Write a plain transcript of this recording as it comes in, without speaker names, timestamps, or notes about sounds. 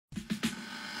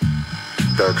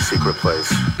dark secret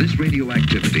place. This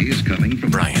radioactivity is coming from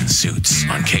Bryan Suits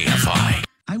on KFI.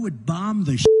 I would bomb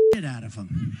the shit out of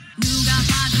him.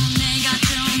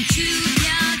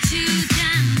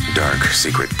 Dark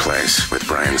secret place with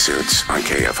Bryan Suits on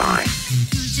KFI.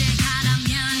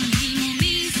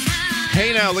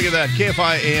 Hey now, look at that.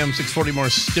 KFI AM 640,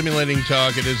 more stimulating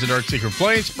talk. It is a dark secret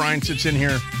place. Bryan sits in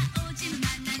here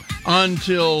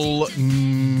until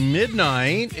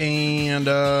midnight, and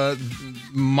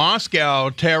Moscow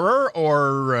Terror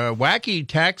or Wacky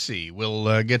Taxi.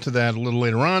 We'll get to that a little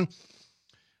later on.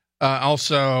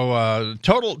 Also,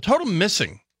 total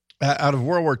missing out of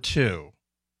World War II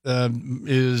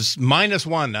is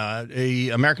 -1. A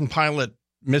American pilot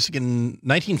missing in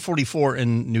 1944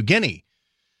 in New Guinea,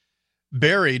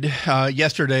 buried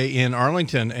yesterday in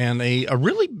Arlington, and a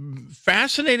really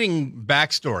fascinating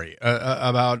backstory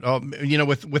about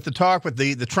with the talk with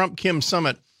the Trump-Kim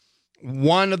summit.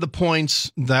 One of the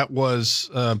points that was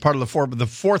part of the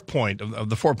fourth point of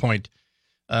the 4-point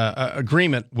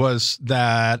agreement was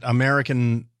that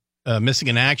American missing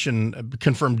in action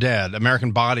confirmed dead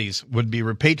American bodies would be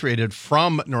repatriated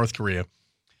from North Korea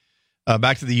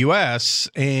back to the U.S.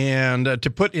 And to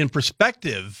put in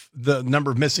perspective the number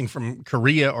of missing from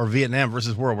Korea or Vietnam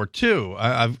versus World War II,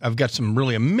 I've got some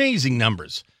really amazing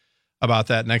numbers about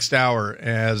that next hour,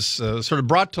 as sort of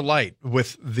brought to light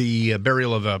with the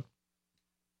burial of a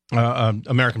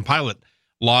American pilot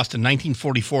lost in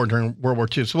 1944 during World War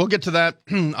II. So we'll get to that.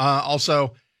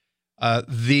 Also,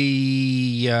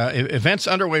 the events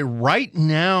underway right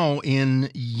now in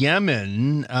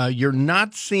Yemen. You're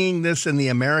not seeing this in the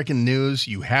American news.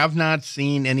 You have not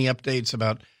seen any updates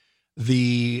about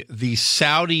the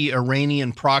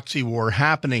Saudi-Iranian proxy war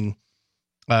happening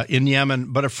in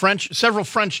Yemen. But several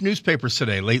French newspapers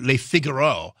today, Le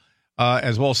Figaro,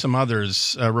 as well as some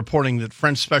others, reporting that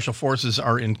French special forces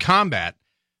are in combat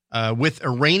with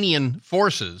Iranian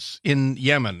forces in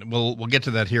Yemen. We'll get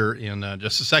to that here in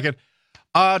just a second.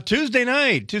 Tuesday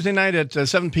night at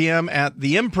 7 p.m. at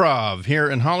the Improv here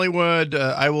in Hollywood.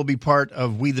 I will be part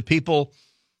of We the People,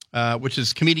 which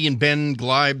is comedian Ben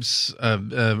Gleib's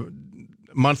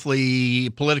monthly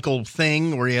political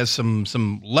thing, where he has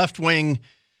some left-wing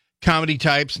comedy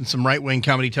types and some right-wing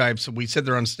comedy types. We sit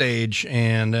there on stage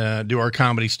and do our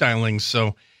comedy stylings.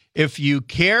 So if you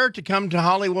care to come to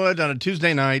Hollywood on a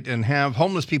Tuesday night and have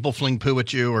homeless people fling poo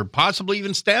at you or possibly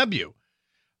even stab you,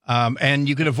 and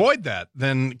you can avoid that,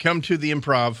 then come to the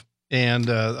Improv. And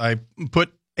I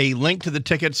put a link to the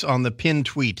tickets on the pinned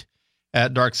tweet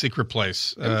at Dark Secret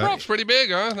Place. Improv's pretty big,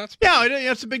 huh? Yeah,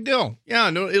 it's a big deal. Yeah,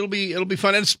 no, it'll be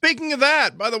fun. And speaking of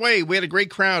that, by the way, we had a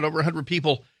great crowd, over 100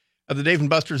 people at the Dave &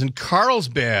 Buster's in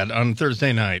Carlsbad on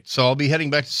Thursday night. So I'll be heading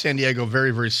back to San Diego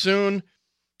very, very soon.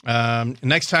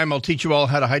 Next time I'll teach you all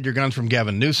how to hide your guns from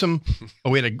Gavin Newsom.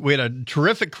 We had a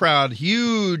terrific crowd,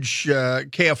 huge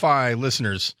KFI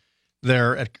listeners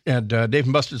there at Dave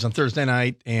 & Buster's on Thursday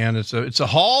night, and it's a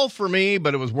haul for me,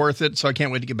 but it was worth it. So I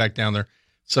can't wait to get back down there.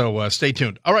 So stay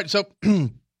tuned. All right, so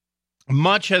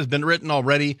much has been written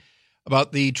already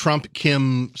about the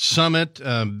Trump-Kim summit.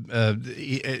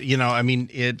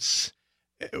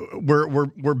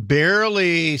 We're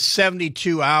barely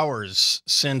 72 hours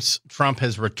since Trump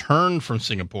has returned from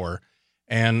Singapore,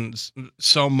 and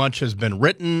so much has been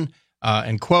written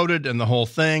and quoted, and the whole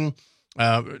thing.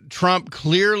 Trump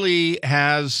clearly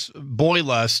has boy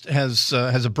lust, has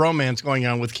a bromance going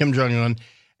on with Kim Jong-un,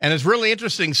 and it's really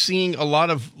interesting seeing a lot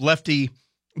of lefty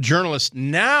journalists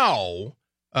now.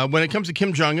 When it comes to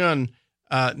Kim Jong-un,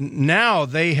 now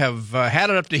they have had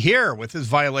it up to here with his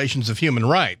violations of human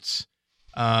rights.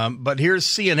 But here's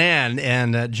CNN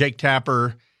and Jake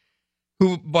Tapper,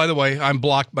 who, by the way, I'm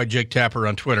blocked by Jake Tapper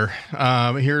on Twitter.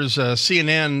 Here's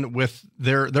CNN with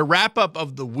their wrap-up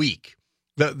of the week.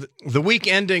 The week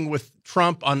ending with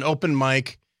Trump on open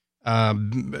mic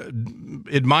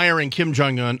admiring Kim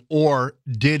Jong-un, or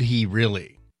did he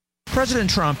really? President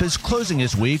Trump is closing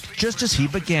his week just as he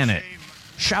began it,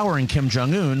 showering Kim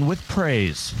Jong-un with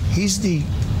praise. He's the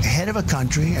head of a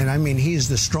country, and I mean, he's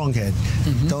the strong head.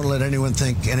 Mm-hmm. Don't let anyone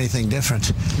think anything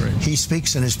different. Right. He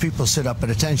speaks and his people sit up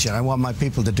at attention. I want my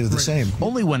people to do the same.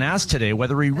 Only when asked today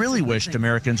whether he really wished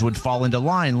Americans would fall into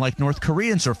line like North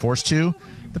Koreans are forced to,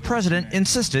 the president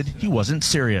insisted he wasn't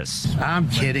serious. I'm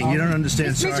kidding. You don't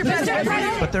understand.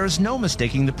 But there is no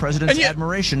mistaking the president's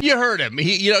admiration. You heard him.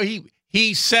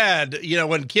 He said,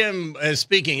 when Kim is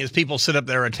speaking, his people sit up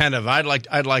there attentive. I'd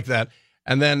like that.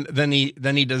 And then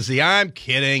he does the I'm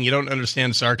kidding. You don't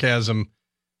understand sarcasm.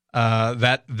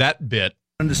 That bit.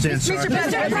 Understand, sir.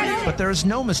 But there is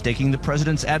no mistaking the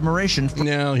president's admiration for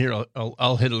No, here,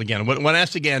 I'll hit it again. When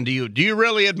asked again, do you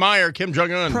really admire Kim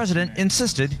Jong-un? the president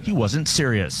insisted he wasn't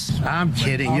serious. I'm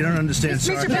kidding. You don't understand,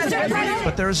 sir.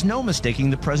 But there is no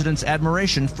mistaking the president's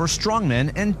admiration for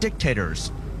strongmen and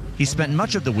dictators. He spent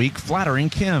much of the week flattering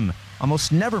Kim,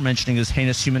 almost never mentioning his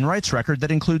heinous human rights record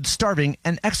that includes starving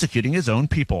and executing his own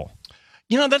people.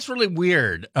 You know, that's really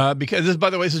weird because this, by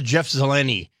the way, this is Jeff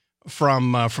Zeleny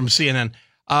from CNN.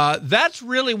 That's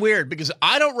really weird because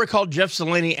I don't recall Jeff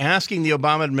Zeleny asking the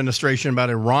Obama administration about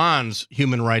Iran's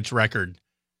human rights record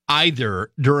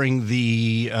either during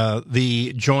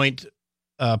the joint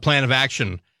plan of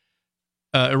action,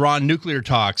 Iran nuclear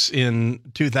talks in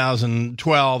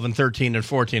 2012 and 13 and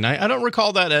 14. I don't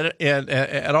recall that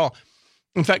at all.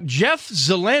 In fact, Jeff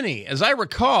Zeleny, as I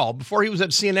recall, before he was at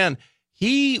CNN,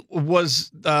 he was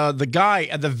the guy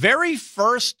at the very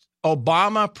first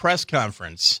Obama press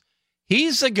conference.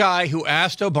 He's the guy who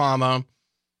asked Obama,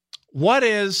 what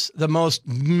is the most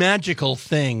magical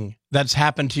thing that's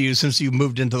happened to you since you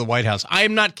moved into the White House? I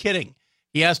am not kidding.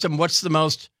 He asked him, what's the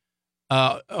most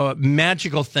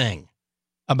magical thing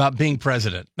about being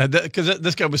president? Because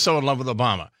this guy was so in love with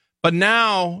Obama. But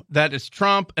now that it's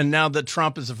Trump, and now that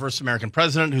Trump is the first American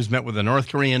president who's met with a North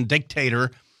Korean dictator,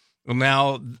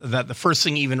 now that the first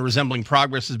thing even resembling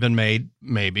progress has been made,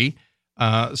 maybe.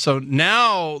 So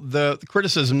now the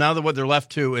criticism, now that what they're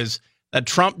left to is that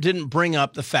Trump didn't bring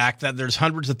up the fact that there's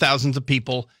hundreds of thousands of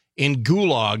people in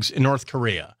gulags in North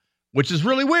Korea, which is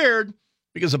really weird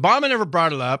because Obama never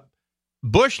brought it up.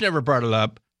 Bush never brought it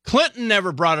up. Clinton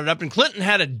never brought it up. And Clinton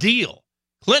had a deal.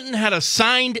 Clinton had a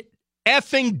signed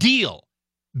effing deal.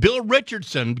 Bill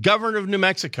Richardson, governor of New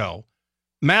Mexico,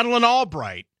 Madeleine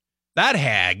Albright, that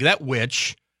hag, that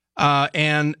witch,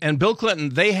 and Bill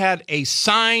Clinton, they had a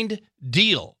signed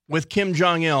deal with Kim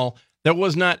Jong-il. There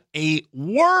was not a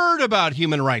word about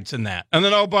human rights in that. And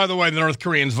then, oh, by the way, the North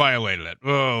Koreans violated it.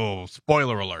 Oh,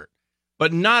 spoiler alert.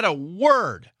 But not a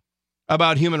word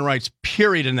about human rights,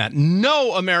 period, in that.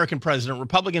 No American president,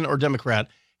 Republican or Democrat,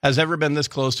 has ever been this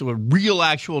close to a real,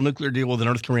 actual nuclear deal with the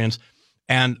North Koreans.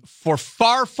 And for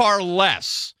far, far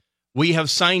less, we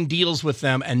have signed deals with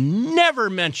them and never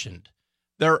mentioned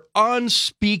their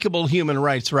unspeakable human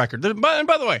rights record. And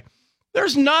by the way,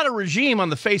 there's not a regime on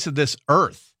the face of this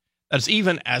earth that's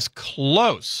even as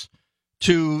close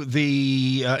to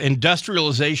the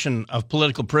industrialization of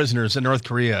political prisoners that North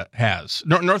Korea has.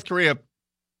 North Korea,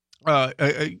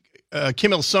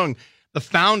 Kim Il-sung, the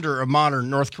founder of modern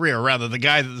North Korea, or rather the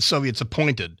guy that the Soviets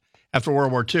appointed after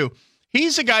World War II,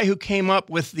 he's the guy who came up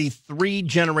with the 3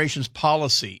 generations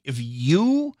policy. If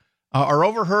you are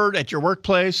overheard at your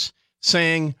workplace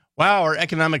saying, wow, our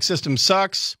economic system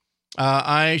sucks,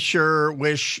 I sure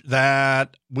wish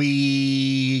that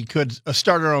we could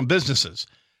start our own businesses.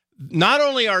 Not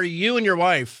only are you and your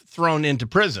wife thrown into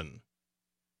prison,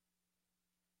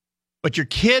 but your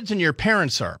kids and your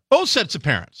parents are. Both sets of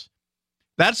parents.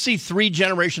 That's the 3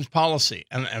 generations policy.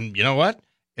 And you know what?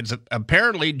 It's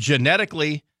apparently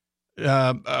genetically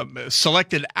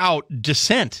selected out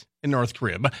descent in North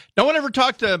Korea. But no one ever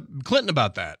talked to Clinton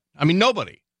about that. I mean,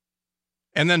 nobody.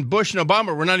 And then Bush and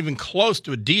Obama were not even close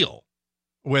to a deal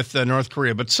with North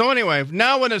Korea. But so anyway,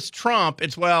 now when it's Trump,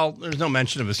 it's, well, there's no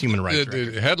mention of his human rights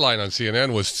record. The headline on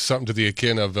CNN was something to the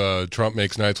akin of Trump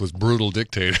makes nights with brutal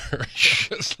dictator.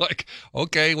 It's like,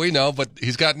 okay, we know, but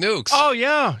he's got nukes. Oh,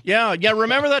 yeah.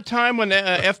 Remember that time when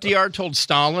FDR told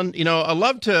Stalin, I'd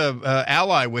love to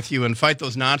ally with you and fight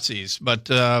those Nazis, but,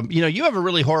 you have a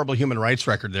really horrible human rights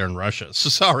record there in Russia. So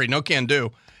sorry, no can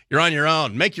do. You're on your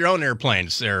own. Make your own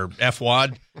airplanes there,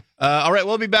 F-Wad. All right,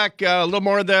 we'll be back. A little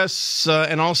more of this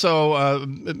and also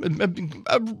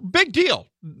a big deal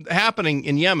happening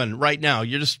in Yemen right now.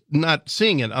 You're just not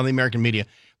seeing it on the American media.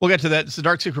 We'll get to that. It's the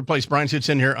Dark Secret Place. Bryan Suits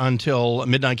in here until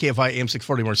midnight. KFI AM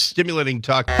 640. More stimulating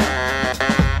talk.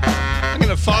 I'm going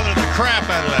to father the crap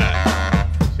out of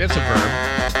that. It's a verb.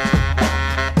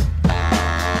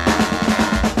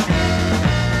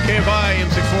 KFI AM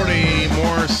 640.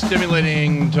 More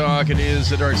stimulating talk. It is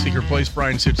the Dark Secret Place.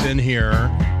 Bryan Suits in here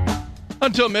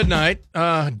until midnight.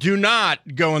 Do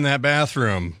not go in that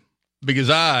bathroom because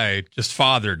I just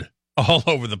fathered all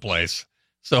over the place.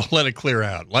 So let it clear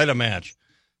out. Light a match.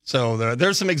 So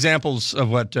there's some examples of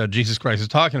what Jesus Christ is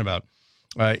talking about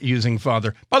using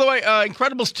father. By the way,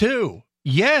 Incredibles 2.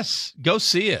 Yes, go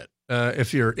see it.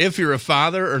 If you're a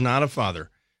father or not a father.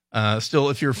 Still,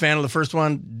 if you're a fan of the first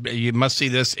one, you must see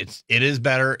this. It is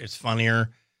better. It's funnier.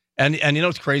 And you know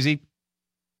what's crazy?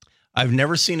 I've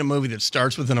never seen a movie that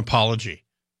starts with an apology.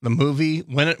 The movie,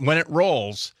 when it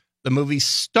rolls, the movie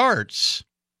starts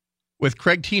with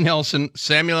Craig T. Nelson,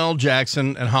 Samuel L.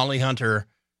 Jackson, and Holly Hunter,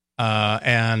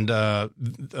 and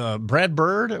Brad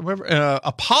Bird,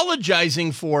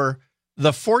 apologizing for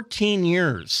the 14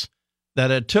 years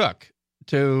that it took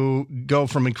to go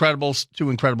from Incredibles to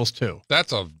Incredibles 2.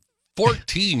 That's a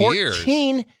 14 years.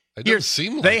 14 It years. doesn't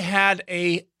seem like They had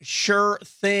a sure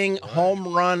thing, home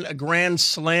run, a grand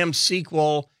slam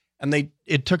sequel, and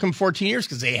it took them 14 years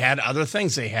because they had other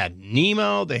things. They had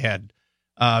Nemo, they had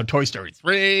Toy Story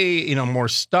 3, more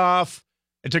stuff.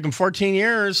 It took them 14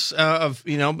 years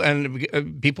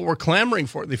and people were clamoring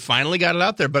for it. They finally got it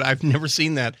out there, but I've never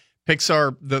seen that.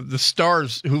 Pixar, the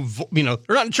stars who, they're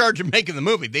not in charge of making the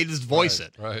movie. They just voice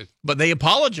it. Right. But they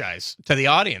apologize to the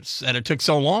audience that it took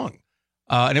so long.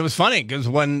 And it was funny because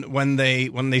when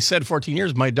they said 14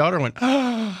 years, my daughter went,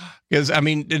 because,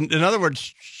 in other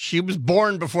words, she was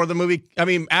born before the movie,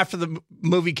 after the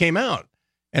movie came out.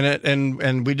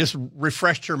 And we just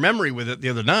refreshed her memory with it the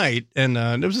other night. And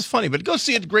it was just funny. But go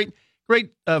see it. Great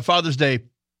Father's Day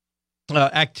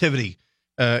activity.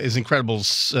 Is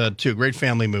Incredibles 2, great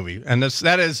family movie. And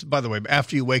that is, by the way,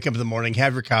 after you wake up in the morning,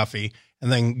 have your coffee,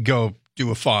 and then go do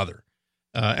a father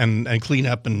and clean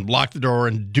up and lock the door,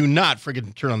 and do not forget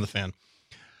to turn on the fan.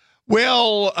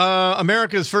 Well,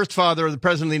 America's first father, the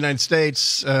President of the United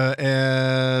States,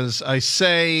 as I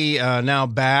say, now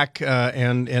back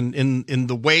and in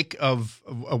the wake of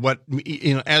what,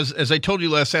 as I told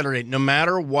you last Saturday, no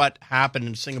matter what happened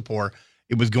in Singapore,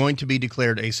 it was going to be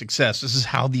declared a success. This is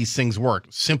how these things work,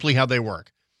 simply how they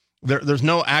work. There's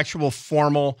no actual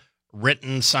formal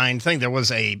written signed thing. There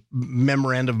was a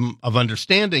memorandum of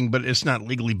understanding, but it's not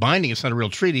legally binding. It's not a real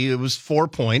treaty. It was 4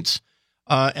 points.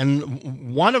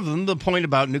 And one of them, the point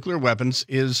about nuclear weapons,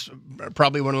 is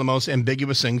probably one of the most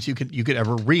ambiguous things you could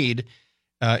ever read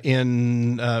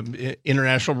in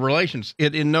international relations.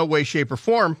 It in no way, shape, or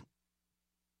form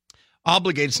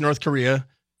obligates North Korea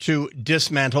to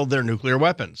dismantle their nuclear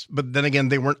weapons. But then again,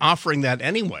 they weren't offering that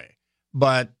anyway.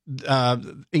 But,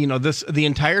 the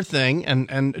entire thing,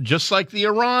 and just like the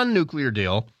Iran nuclear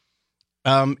deal,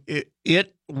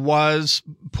 it was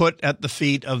put at the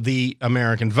feet of the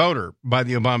American voter by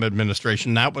the Obama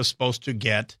administration. That was supposed to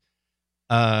get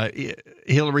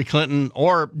Hillary Clinton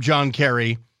or John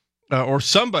Kerry or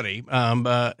somebody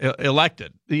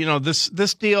elected.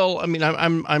 This deal,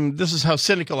 this is how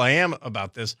cynical I am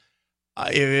about this.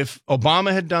 If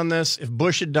Obama had done this, if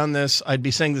Bush had done this, I'd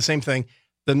be saying the same thing.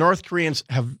 The North Koreans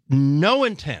have no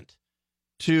intent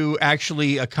to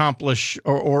actually accomplish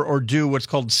or do what's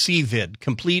called CVID,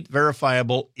 complete,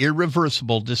 verifiable,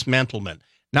 irreversible dismantlement.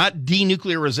 Not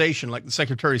denuclearization like the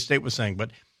Secretary of State was saying,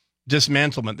 but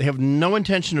dismantlement. They have no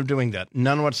intention of doing that,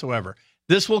 none whatsoever.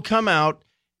 This will come out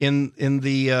in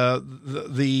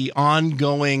the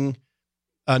ongoing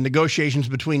negotiations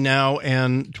between now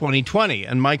and 2020.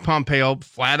 And Mike Pompeo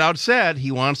flat out said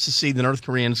he wants to see the North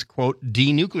Koreans, quote,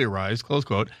 denuclearize, close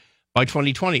quote, by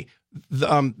 2020.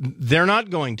 They're not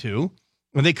going to,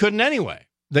 and they couldn't anyway.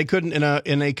 They couldn't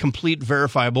in a complete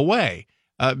verifiable way,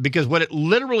 because what it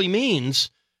literally means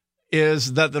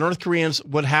is that the North Koreans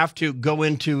would have to go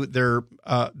into their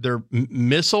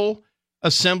missile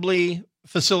assembly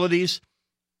facilities,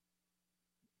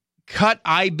 cut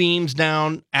I-beams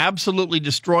down, absolutely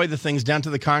destroy the things down to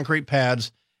the concrete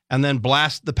pads, and then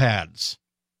blast the pads.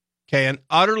 Okay, and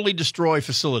utterly destroy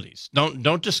facilities.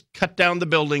 Don't just cut down the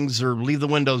buildings or leave the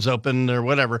windows open or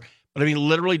whatever, but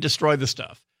literally destroy the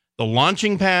stuff. The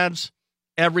launching pads,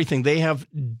 everything. They have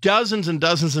dozens and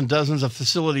dozens and dozens of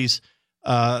facilities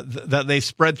that they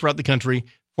spread throughout the country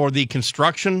for the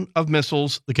construction of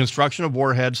missiles, the construction of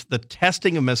warheads, the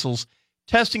testing of missiles,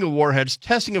 testing of warheads,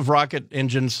 testing of rocket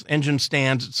engines, engine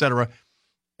stands, etc.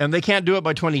 And they can't do it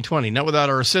by 2020, not without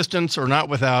our assistance or not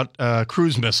without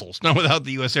cruise missiles, not without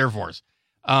the U.S. Air Force.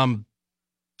 And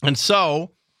so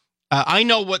I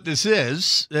know what this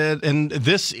is, and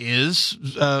this is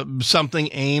something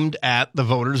aimed at the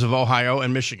voters of Ohio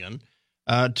and Michigan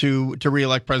to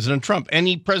reelect President Trump.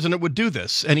 Any president would do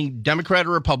this. Any Democrat or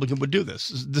Republican would do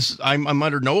this. I'm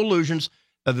under no illusions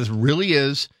that this really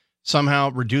is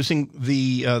somehow reducing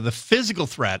the physical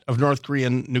threat of North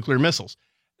Korean nuclear missiles.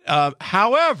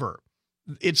 However,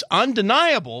 it's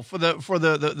undeniable for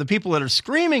the people that are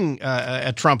screaming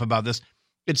at Trump about this.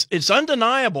 It's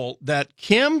undeniable that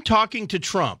Kim talking to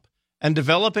Trump and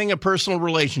developing a personal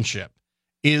relationship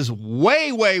is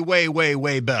way, way, way, way,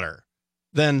 way better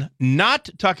than not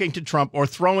talking to Trump or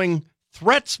throwing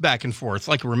threats back and forth.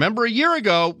 Like, remember a year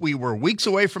ago, we were weeks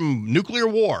away from nuclear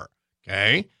war.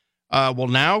 Okay. Well,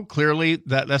 now clearly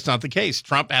that's not the case.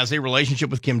 Trump has a relationship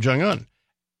with Kim Jong-un.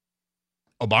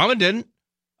 Obama didn't.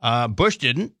 Bush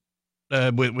didn't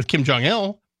with Kim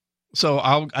Jong-il. So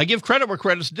I give credit where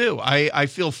credit's due. I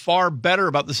feel far better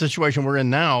about the situation we're in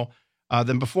now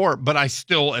than before, but I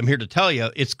still am here to tell you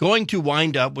it's going to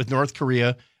wind up with North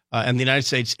Korea and the United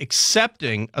States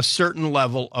accepting a certain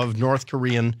level of North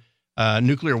Korean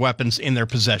nuclear weapons in their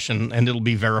possession, and it'll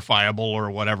be verifiable or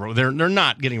whatever. They're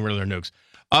not getting rid of their nukes.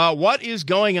 What is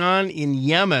going on in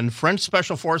Yemen? French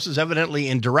special forces evidently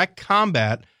in direct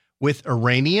combat with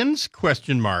Iranians? ?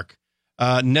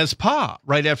 N'est-ce pas?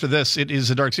 Right after this, it is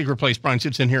a Dark Secret Place. Bryan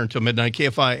Suits in here until midnight.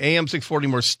 KFI AM 640,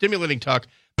 more stimulating talk.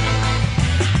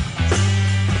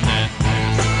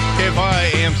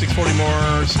 KFI AM 640,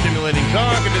 more stimulating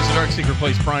talk. It is a Dark Secret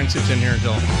Place. Bryan Suits in here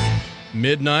until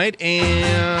midnight.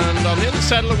 And on the other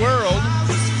side of the world,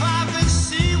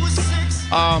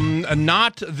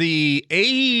 not the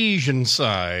Asian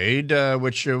side,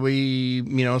 which we,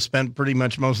 spent pretty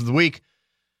much most of the week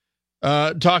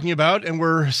talking about, and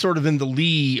we're sort of in the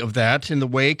lee of that, in the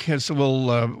wake. So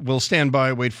we'll stand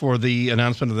by, wait for the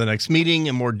announcement of the next meeting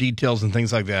and more details and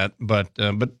things like that. But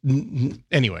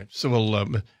anyway, so we'll.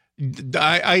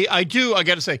 I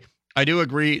got to say, I do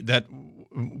agree that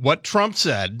what Trump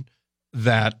said,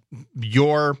 that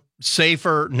you're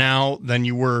safer now than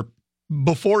you were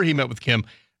before he met with Kim,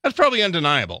 that's probably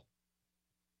undeniable.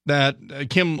 That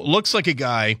Kim looks like a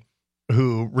guy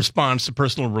who responds to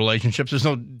personal relationships. There's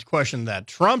no question that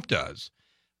Trump does.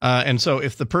 And so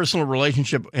if the personal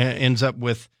relationship ends up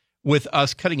with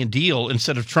us cutting a deal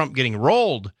instead of Trump getting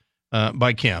rolled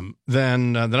by Kim,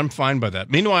 then I'm fine by that.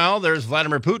 Meanwhile, there's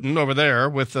Vladimir Putin over there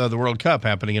with the World Cup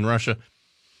happening in Russia.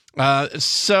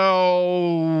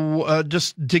 So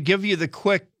just to give you the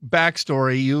quick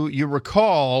backstory, you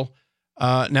recall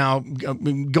now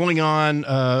going on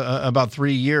about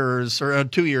 3 years or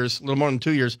 2 years, a little more than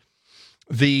 2 years,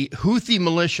 the Houthi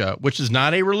militia, which is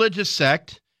not a religious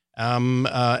sect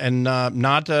and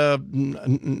not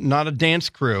a dance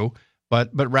crew, but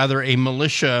rather a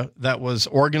militia that was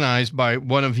organized by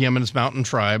one of Yemen's mountain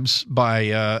tribes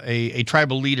by a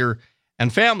tribal leader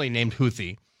and family named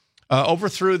Houthi,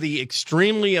 overthrew the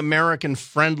extremely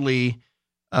American-friendly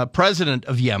president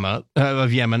of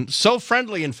Yemen, so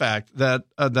friendly, in fact, that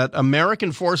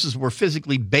American forces were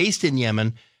physically based in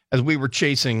Yemen as we were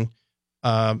chasing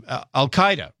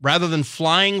Al-Qaeda, rather than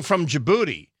flying from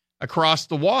Djibouti across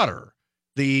the water.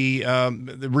 The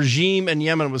regime in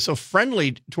Yemen was so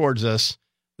friendly towards us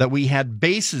that we had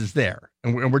bases there,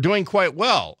 and we're doing quite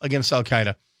well against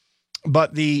Al-Qaeda.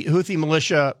 But the Houthi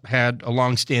militia had a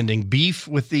long-standing beef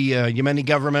with the Yemeni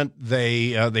government.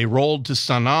 They rolled to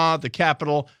Sana'a, the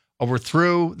capital,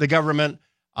 overthrew the government.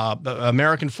 The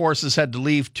American forces had to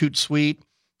leave toot sweet.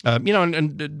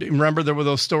 And remember there were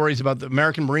those stories about the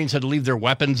American Marines had to leave their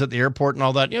weapons at the airport and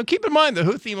all that. Keep in mind the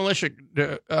Houthi militia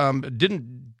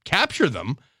didn't capture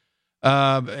them,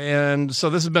 and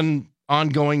so this has been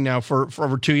ongoing now for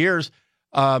over 2 years.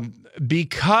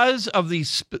 Because of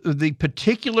the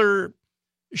particular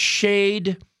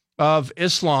shade of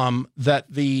Islam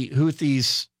that the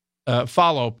Houthis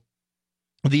follow,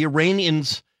 the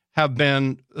Iranians have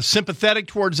been sympathetic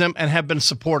towards them and have been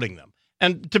supporting them.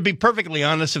 And to be perfectly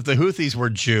honest, if the Houthis were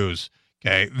Jews,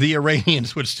 okay, the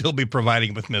Iranians would still be providing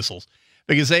them with missiles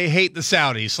because they hate the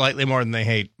Saudis slightly more than they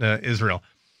hate Israel.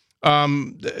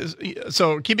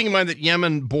 So keeping in mind that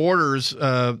Yemen borders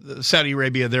Saudi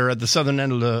Arabia, they're at the southern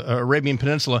end of the Arabian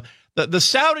Peninsula, the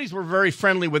Saudis were very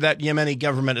friendly with that Yemeni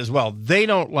government as well. They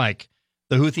don't like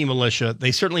the Houthi militia.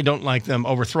 They certainly don't like them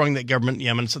overthrowing that government in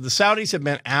Yemen. So the Saudis have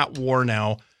been at war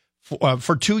now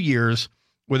for 2 years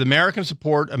with American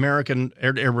support, American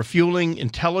air refueling,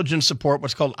 intelligence support,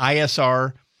 what's called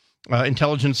ISR,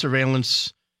 intelligence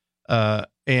surveillance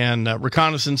and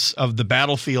reconnaissance of the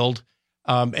battlefield.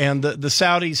 And the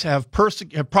Saudis have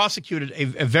prosecuted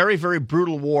a very, very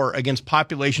brutal war against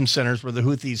population centers where the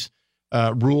Houthis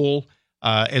rule,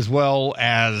 as well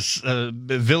as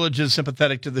villages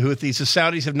sympathetic to the Houthis. The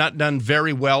Saudis have not done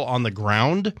very well on the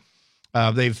ground.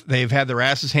 They've had their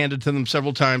asses handed to them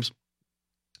several times.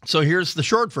 So here's the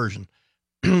short version.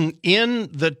 In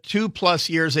the 2+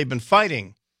 years they've been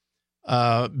fighting,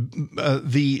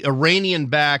 the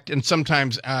Iranian-backed and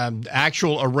sometimes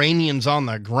actual Iranians on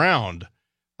the ground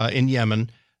in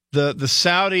Yemen, the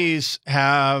Saudis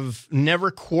have never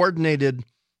coordinated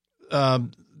the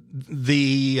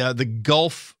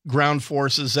Gulf ground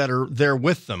forces that are there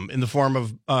with them in the form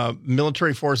of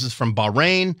military forces from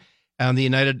Bahrain and the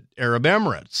United Arab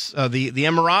Emirates. The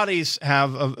Emiratis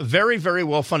have a very, very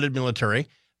well-funded military.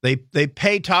 They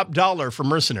pay top dollar for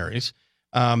mercenaries.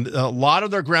 A lot of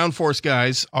their ground force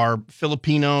guys are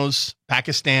Filipinos,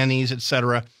 Pakistanis,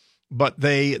 etc. But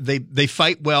they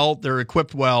fight well. They're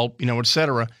equipped well,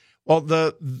 etc. Well,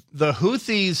 the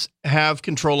Houthis have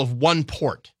control of one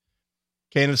port.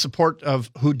 Okay, and it's a port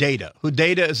of Hodeidah.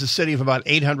 Hodeidah is a city of about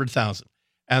 800,000.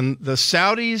 And the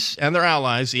Saudis and their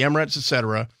allies, the Emirates,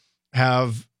 etc.,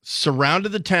 have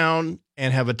surrounded the town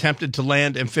and have attempted to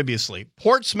land amphibiously.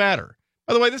 Ports matter.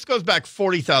 By the way, this goes back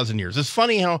 40,000 years. It's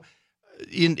funny how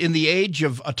in the age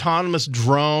of autonomous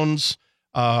drones,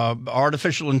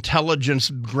 artificial intelligence,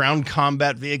 ground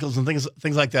combat vehicles, and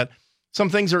things like that, some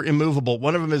things are immovable.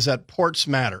 One of them is that ports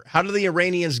matter. How do the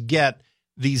Iranians get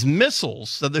these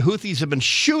missiles that the Houthis have been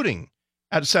shooting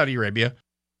at Saudi Arabia?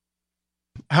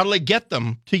 How do they get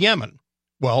them to Yemen?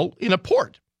 Well, in a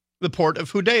port, the port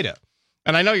of Hodeidah.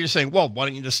 And I know you're saying, well, why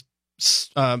don't you just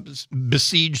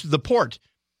besiege the port?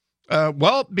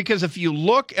 Well, because if you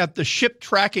look at the ship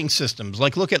tracking systems,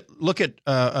 like look at Live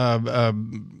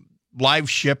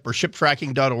Ship or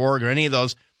shiptracking.org or any of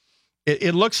those,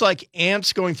 it looks like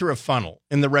ants going through a funnel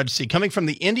in the Red Sea, coming from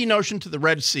the Indian Ocean to the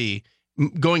Red Sea,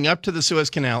 going up to the Suez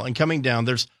Canal and coming down.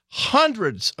 There's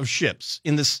hundreds of ships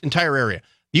in this entire area.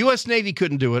 The U.S. Navy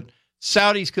couldn't do it.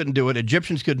 Saudis couldn't do it.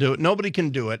 Egyptians couldn't do it. Nobody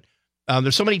can do it.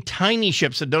 There's so many tiny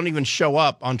ships that don't even show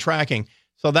up on tracking.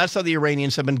 So that's how the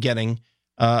Iranians have been getting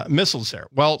missiles there.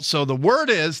 Well, so the word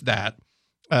is that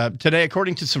today,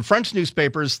 according to some French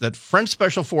newspapers, that French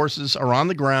special forces are on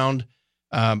the ground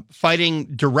fighting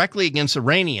directly against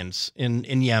Iranians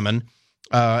in Yemen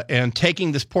and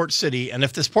taking this port city. And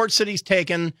if this port city is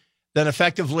taken, then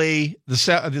effectively the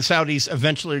Saudis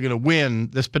eventually are going to win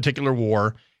this particular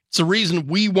war. It's the reason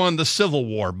we won the Civil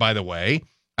War, by the way.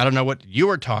 I don't know what you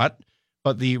were taught,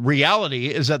 but the reality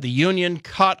is that the Union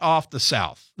cut off the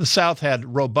South. The South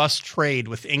had robust trade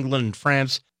with England and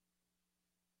France,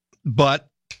 but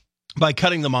by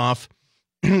cutting them off,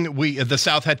 the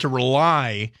South had to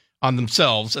rely on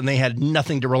themselves, and they had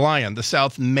nothing to rely on. The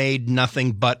South made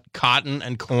nothing but cotton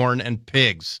and corn and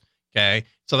pigs, okay?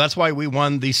 So that's why we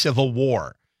won the Civil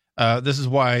War. This is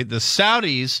why the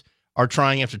Saudis are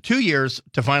trying after 2 years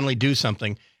to finally do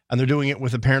something, and they're doing it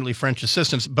with apparently French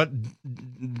assistance. But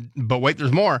wait,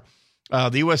 there's more.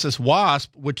 The USS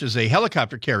Wasp, which is a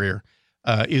helicopter carrier,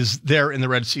 is there in the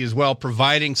Red Sea as well,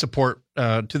 providing support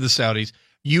to the Saudis.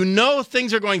 You know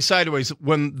things are going sideways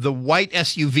when the white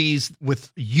SUVs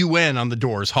with UN on the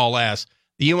doors haul ass.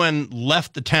 The UN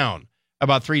left the town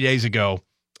about 3 days ago,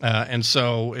 and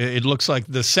so it looks like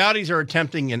the Saudis are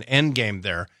attempting an endgame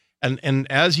there.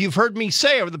 And as you've heard me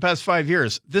say over the past 5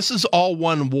 years, this is all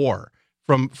one war.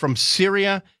 From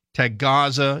Syria to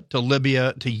Gaza to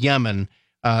Libya to Yemen,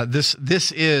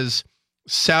 this is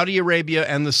Saudi Arabia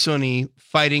and the Sunni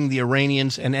fighting the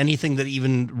Iranians and anything that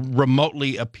even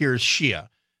remotely appears Shia,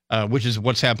 which is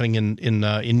what's happening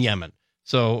in Yemen.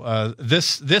 So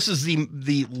this is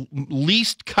the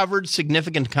least covered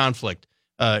significant conflict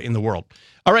in the world.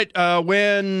 All right,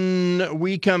 when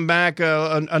we come back,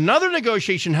 another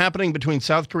negotiation happening between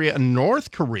South Korea and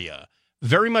North Korea,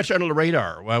 very much under the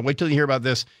radar. Wait till you hear about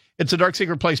this. It's a Dark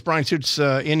Secret Place. Bryan Suits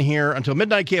in here until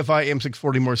midnight. KFI AM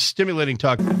 640, more stimulating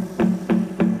talk.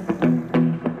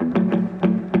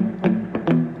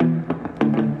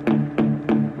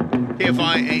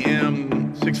 KFI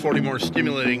AM 640, more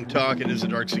stimulating talk. It is a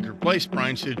Dark Secret Place.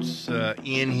 Bryan Suits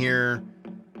in here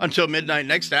until midnight.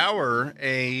 Next hour,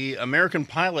 a American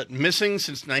pilot missing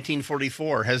since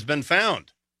 1944 has been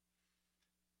found,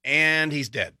 and he's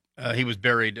dead. He was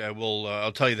buried.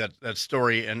 I'll tell you that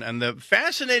story and the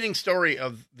fascinating story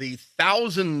of the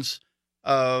thousands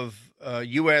of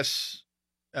U.S.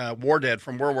 War dead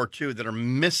from World War II that are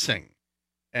missing,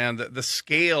 and the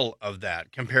scale of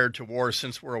that compared to wars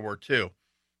since World War II.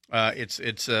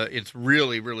 It's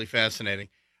really, really fascinating.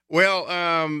 Well,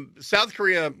 South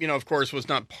Korea, of course, was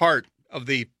not part of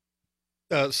the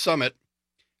summit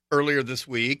earlier this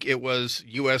week. It was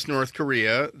U.S. North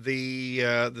Korea.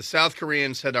 The South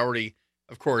Koreans had already,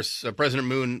 of course, President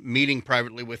Moon meeting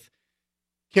privately with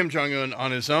Kim Jong-un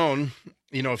on his own,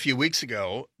 a few weeks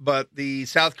ago. But the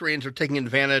South Koreans are taking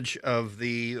advantage of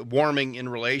the warming in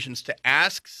relations to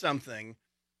ask something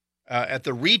at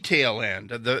the retail end,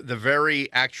 the very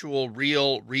actual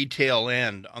real retail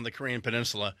end on the Korean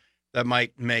Peninsula, that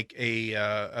might make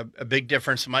a big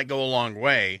difference. It might go a long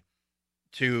way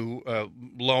to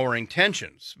lowering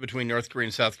tensions between North Korea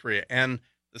and South Korea. And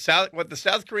what the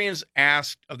South Koreans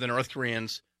asked of the North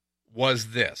Koreans was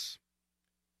this: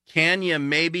 can you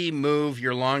maybe move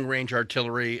your long-range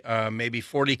artillery maybe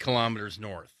 40 kilometers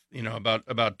north,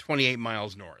 about 28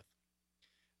 miles north?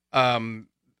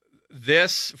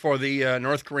 This, for the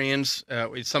North Koreans,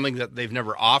 is something that they've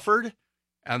never offered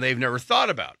and they've never thought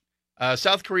about.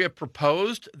 South Korea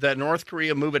proposed that North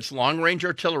Korea move its long-range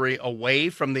artillery away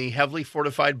from the heavily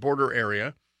fortified border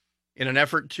area in an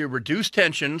effort to reduce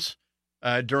tensions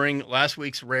during last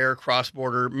week's rare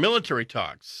cross-border military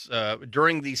talks.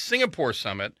 During the Singapore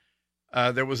summit,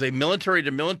 there was a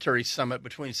military-to-military summit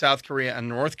between South Korea and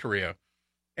North Korea.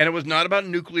 And it was not about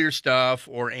nuclear stuff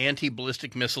or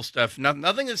anti-ballistic missile stuff,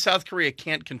 nothing that South Korea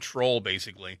can't control,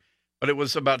 basically. But it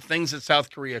was about things that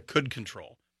South Korea could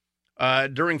control.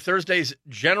 During Thursday's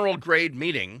general-grade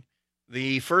meeting,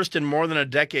 the first in more than a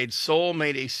decade, Seoul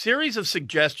made a series of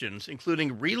suggestions,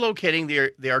 including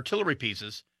relocating the artillery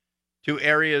pieces to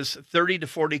areas 30 to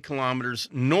 40 kilometers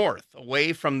north,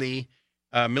 away from the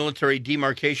military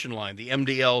demarcation line, the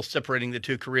MDL separating the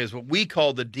two Koreas, what we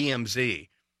call the DMZ,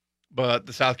 but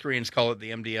the South Koreans call it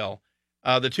the MDL.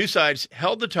 The two sides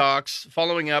held the talks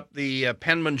following up the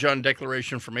Panmunjom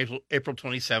Declaration from April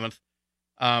 27th,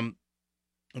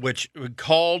 which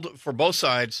called for both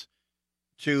sides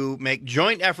to make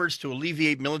joint efforts to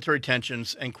alleviate military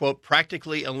tensions and, quote,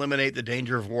 practically eliminate the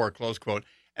danger of war, close quote.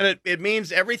 And it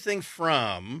means everything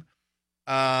from,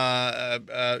 limiting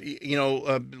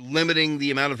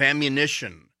the amount of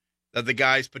ammunition that the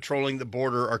guys patrolling the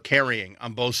border are carrying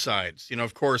on both sides.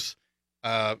 Of course,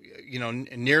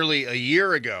 nearly a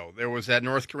year ago, there was that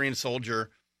North Korean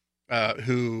soldier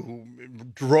who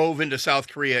drove into South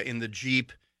Korea in the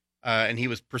Jeep, and he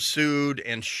was pursued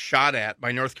and shot at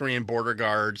by North Korean border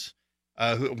guards,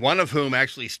 one of whom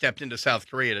actually stepped into South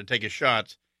Korea to take his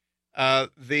shots. A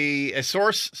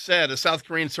South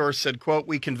Korean source said, quote,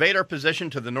 "We conveyed our position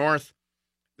to the North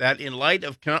that in light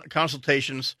of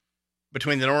consultations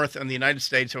between the North and the United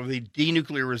States over the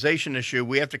denuclearization issue,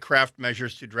 we have to craft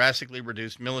measures to drastically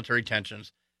reduce military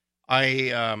tensions.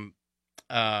 I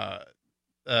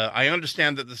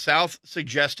understand that the South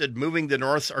suggested moving the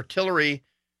North's artillery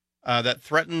that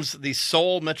threatens the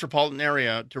Seoul metropolitan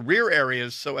area to rear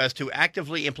areas so as to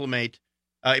actively implement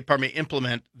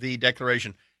the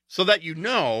declaration." So that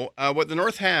what the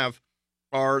North have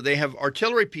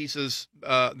artillery pieces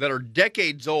that are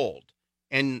decades old.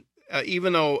 And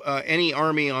even though any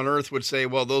army on Earth would say,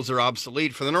 well, those are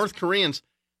obsolete, for the North Koreans,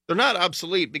 they're not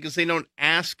obsolete because they don't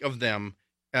ask of them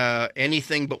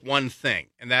anything but one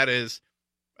thing, and that is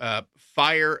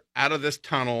fire out of this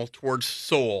tunnel towards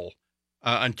Seoul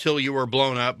until you are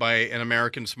blown up by an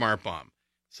American smart bomb.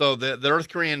 So the North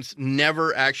Koreans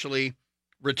never actually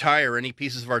retire any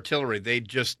pieces of artillery. They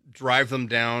just drive them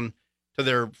down to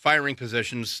their firing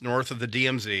positions north of the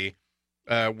DMZ,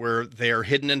 where they are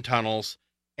hidden in tunnels.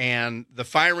 And the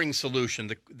firing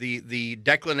solution, the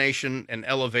declination and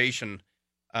elevation,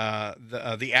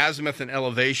 the azimuth and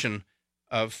elevation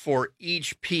for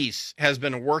each piece has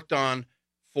been worked on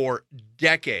for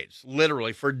decades,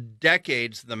 literally for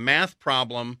decades. The math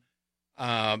problem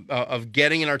of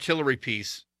getting an artillery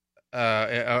piece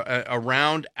a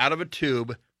round out of a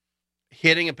tube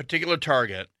hitting a particular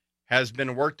target has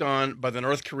been worked on by the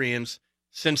North Koreans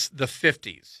since the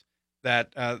 50s.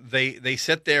 That they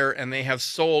sit there and they have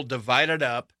Seoul divided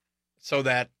up so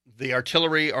that the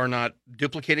artillery are not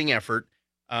duplicating effort,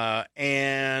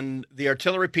 and the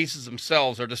artillery pieces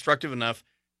themselves are destructive enough.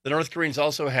 The North Koreans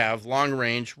also have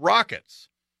long-range rockets,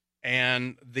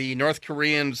 and the North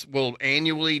Koreans will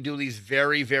annually do these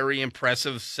very, very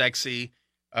impressive, sexy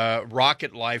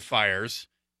rocket live fires.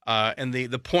 And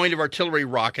the point of artillery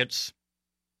rockets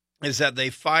is that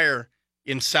they fire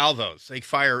in salvos. They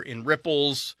fire in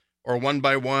ripples or one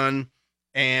by one,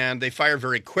 and they fire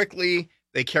very quickly.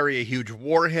 They carry a huge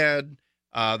warhead.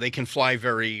 They can fly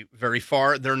very, very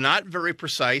far. They're not very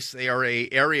precise. They are a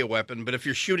area weapon, but if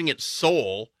you're shooting at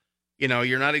Seoul,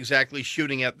 you're not exactly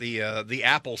shooting at the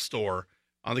Apple store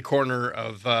on the corner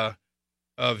of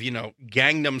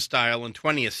Gangnam Style and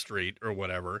 20th Street or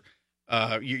whatever.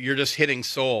 You're just hitting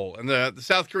Seoul. And the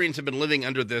South Koreans have been living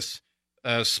under this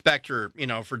specter,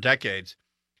 for decades.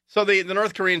 So the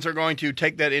North Koreans are going to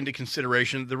take that into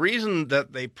consideration. The reason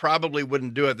that they probably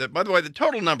wouldn't do it, that, by the way, the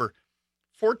total number,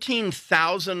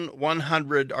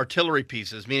 14,100 artillery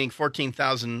pieces, meaning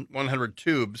 14,100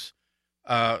 tubes.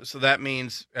 So that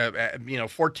means,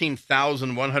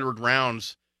 14,100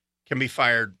 rounds can be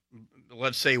fired,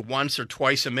 let's say, once or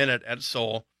twice a minute at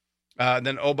Seoul.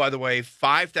 Then, by the way,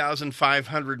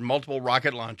 5,500 multiple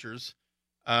rocket launchers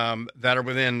that are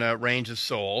within range of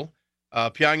Seoul.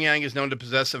 Pyongyang is known to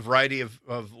possess a variety of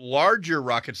larger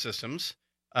rocket systems,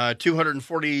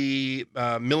 240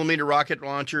 millimeter rocket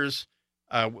launchers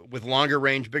with longer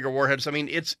range, bigger warheads. I mean,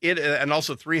 and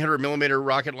also 300 millimeter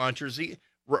rocket launchers.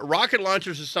 Rocket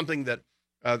launchers is something that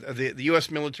the U.S.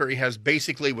 military has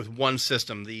basically with one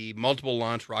system, the multiple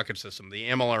launch rocket system, the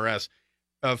MLRS.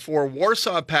 For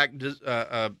Warsaw Pact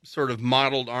sort of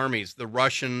modeled armies, the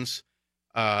Russians,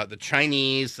 the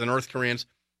Chinese, the North Koreans,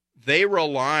 they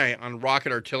rely on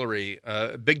rocket artillery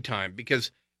big time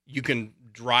because you can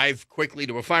drive quickly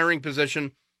to a firing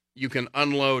position. You can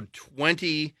unload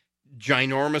 20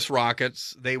 ginormous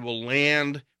rockets. They will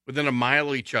land within a mile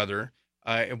of each other.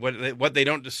 What they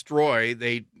don't destroy,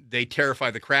 they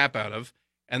terrify the crap out of,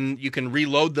 and you can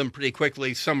reload them pretty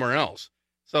quickly somewhere else.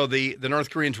 So the North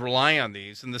Koreans rely on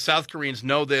these, and the South Koreans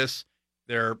know this.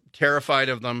 They're terrified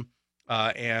of them,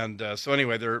 so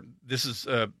anyway, this is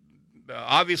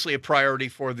obviously a priority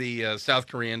for the South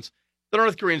Koreans. The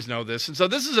North Koreans know this, and so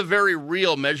this is a very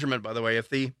real measurement, by the way. If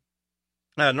the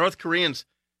North Koreans,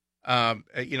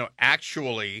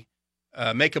 actually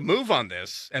make a move on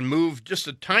this and move just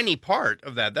a tiny part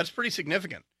of that, that's pretty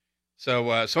significant.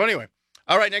 So anyway,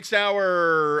 all right, next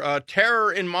hour,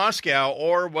 terror in Moscow,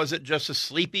 or was it just a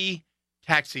sleepy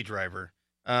taxi driver?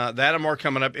 That and more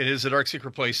coming up. It is the Dark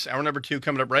Secret Place. Hour number 2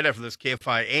 coming up right after this.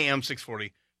 KFI AM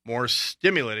 640. More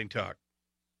stimulating talk.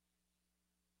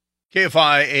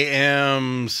 KFI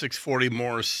AM 640,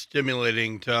 more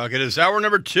stimulating talk. It is hour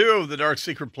number 2 of the Dark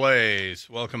Secret Place.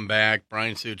 Welcome back.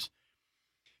 Bryan Suits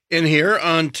in here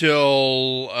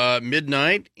until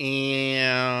midnight.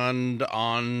 And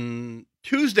on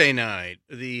Tuesday night,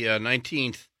 the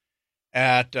 19th,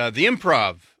 at the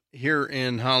Improv here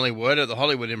in Hollywood, at the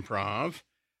Hollywood Improv,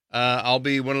 I'll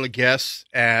be one of the guests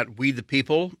at We the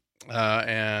People.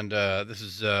 And this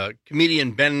is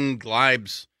comedian Ben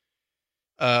Gleib's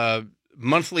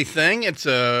monthly thing. It's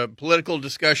a political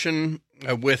discussion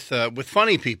with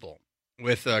funny people,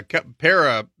 with a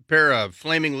pair of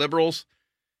flaming liberals,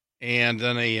 and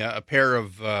then a pair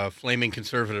of flaming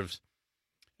conservatives.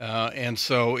 And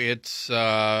so it's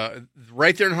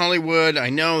right there in Hollywood. I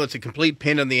know it's a complete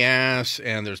pain in the ass,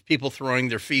 and there's people throwing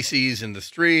their feces in the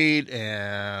street,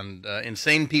 and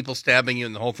insane people stabbing you,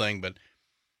 and the whole thing. But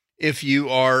if you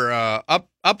are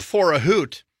up for a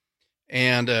hoot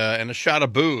and a shot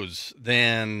of booze,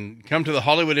 then come to the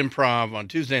Hollywood Improv on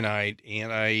Tuesday night.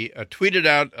 And I tweeted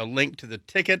out a link to the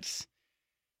tickets.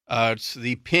 It's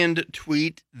the pinned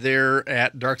tweet there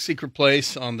at Dark Secret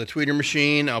Place on the tweeter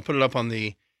machine. I'll put it up on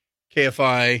the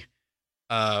KFI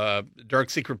Dark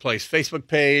Secret Place Facebook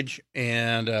page,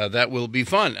 and that will be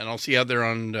fun. And I'll see you out there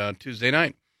on Tuesday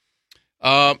night.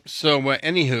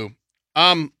 Anywho,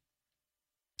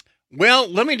 well,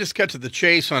 let me just cut to the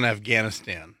chase on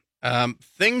Afghanistan.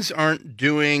 Things aren't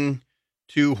doing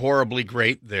too horribly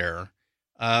great there.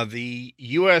 The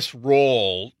U.S.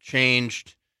 role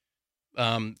changed,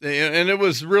 and it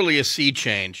was really a sea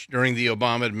change during the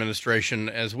Obama administration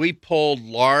as we pulled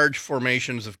large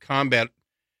formations of combat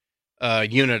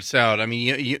units out. I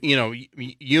mean,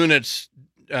 units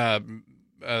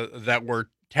that were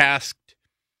tasked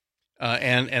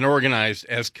and organized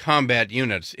as combat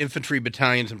units, infantry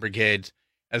battalions and brigades,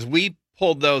 as we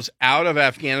pulled those out of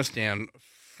Afghanistan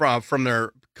from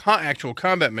their actual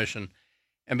combat mission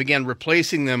and began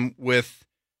replacing them with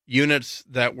units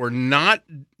that were not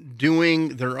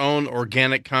doing their own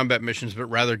organic combat missions, but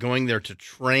rather going there to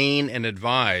train and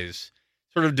advise,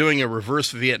 sort of doing a reverse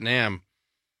Vietnam.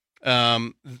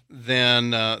 Then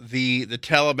the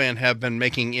Taliban have been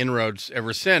making inroads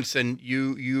ever since. And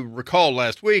you recall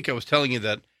last week I was telling you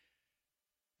that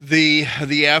the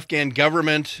Afghan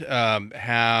government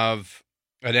have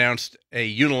announced a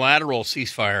unilateral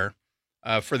ceasefire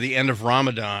for the end of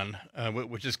Ramadan,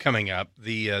 which is coming up,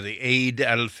 the Eid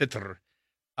al-Fitr.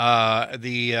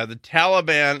 The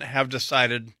Taliban have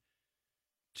decided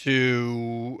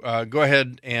to go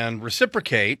ahead and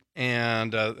reciprocate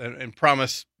and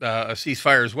promise a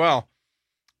ceasefire as well,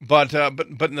 but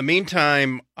in the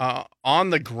meantime,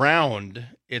 on the ground,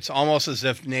 it's almost as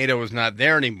if NATO is not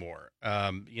there anymore.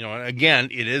 Again,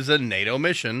 it is a NATO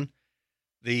mission,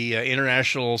 the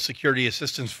International Security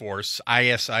Assistance Force,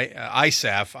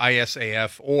 ISAF,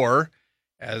 or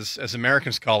as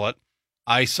Americans call it,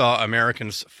 I saw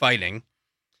Americans fighting.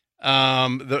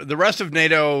 The rest of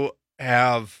NATO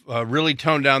have really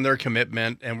toned down their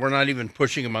commitment, and we're not even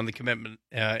pushing them on the commitment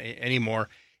anymore.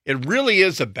 It really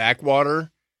is a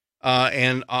backwater,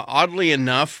 and oddly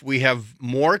enough, we have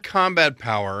more combat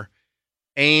power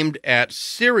aimed at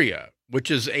Syria,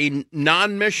 which is a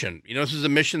non-mission. This is a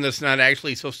mission that's not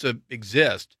actually supposed to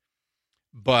exist,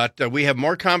 but we have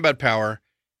more combat power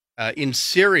in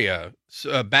Syria,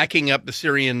 backing up the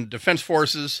Syrian Defense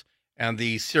Forces and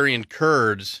the Syrian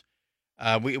Kurds.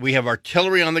 We have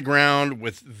artillery on the ground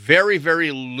with very,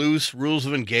 very loose rules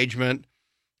of engagement,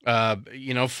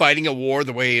 fighting a war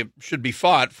the way it should be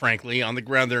fought, frankly, on the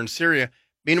ground there in Syria.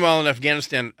 Meanwhile, in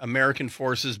Afghanistan, American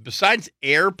forces, besides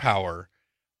air power,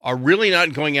 are really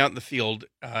not going out in the field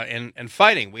and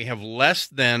fighting. We have less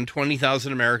than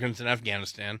 20,000 Americans in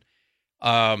Afghanistan.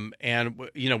 And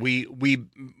we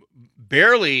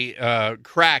barely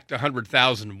cracked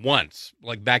 100,000 once,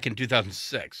 like back in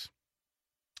 2006.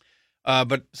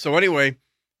 But so anyway,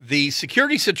 the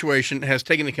security situation has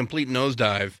taken a complete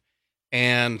nosedive,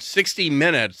 and 60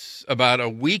 Minutes about a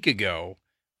week ago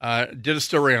did a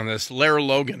story on this. Lara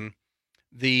Logan,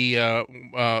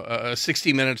 the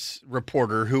 60 Minutes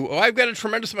reporter, who I've got a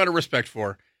tremendous amount of respect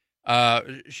for.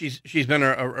 She's been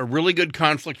a really good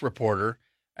conflict reporter,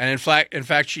 and in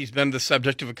fact, she's been the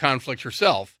subject of a conflict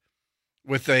herself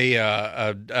with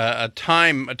a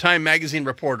Time magazine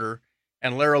reporter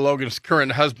and Lara Logan's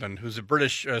current husband, who's a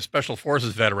British Special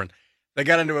Forces veteran. They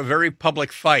got into a very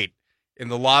public fight in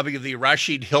the lobby of the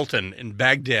Rashid Hilton in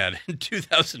Baghdad in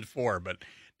 2004. But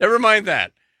never mind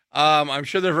that. I'm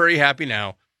sure they're very happy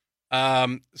now.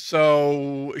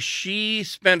 So she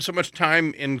spent so much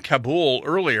time in Kabul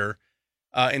earlier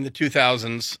in the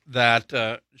 2000s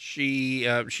that she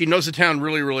knows the town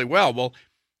really, really well. Well,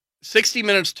 60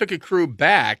 Minutes took a crew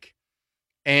back,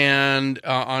 and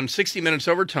on 60 Minutes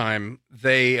Overtime,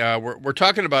 they were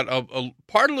talking about a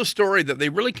part of the story that they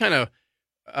really kind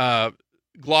of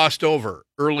glossed over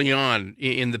early on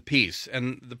in the piece.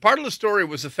 And the part of the story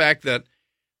was the fact that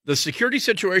the security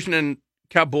situation in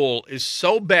Kabul is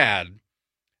so bad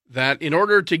that in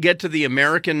order to get to the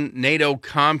American NATO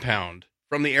compound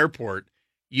from the airport,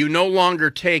 you no longer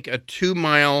take a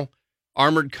 2-mile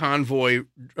armored convoy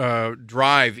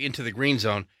drive into the green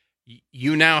zone.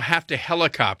 You now have to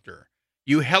helicopter.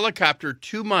 You helicopter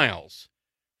 2 miles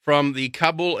from the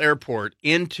Kabul airport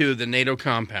into the NATO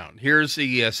compound. Here's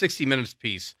the 60 Minutes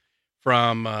piece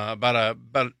from about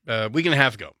a week and a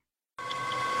half ago.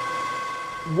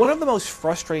 One of the most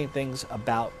frustrating things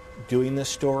about doing this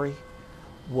story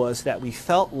was that we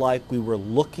felt like we were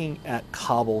looking at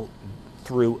Kabul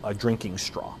through a drinking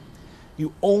straw.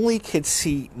 You only could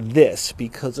see this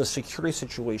because the security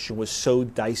situation was so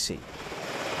dicey.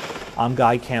 I'm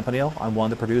Guy Campanile. I'm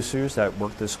one of the producers that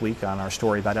worked this week on our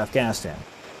story about Afghanistan.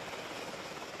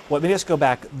 What made us go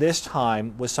back this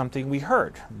time was something we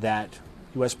heard, that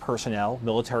U.S. personnel,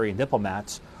 military and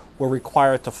diplomats, were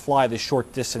required to fly the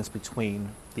short distance between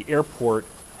the airport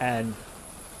and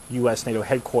U.S. NATO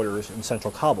headquarters in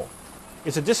central Kabul.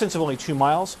 It's a distance of only 2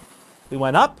 miles. We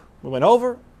went up, we went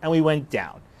over, and we went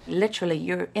down. Literally,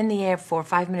 you're in the air for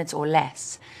 5 minutes or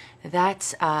less.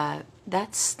 That's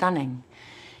stunning.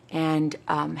 And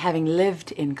having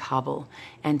lived in Kabul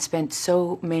and spent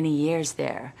so many years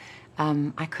there,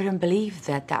 I couldn't believe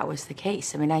that was the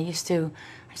case. I mean, I used to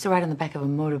ride on the back of a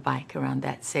motorbike around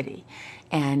that city,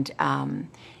 and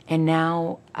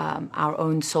now our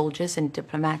own soldiers and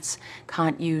diplomats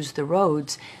can't use the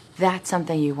roads. That's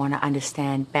something you want to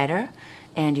understand better,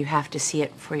 and you have to see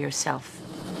it for yourself.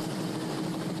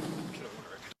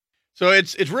 So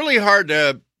it's really hard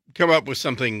to come up with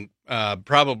something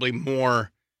probably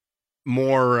more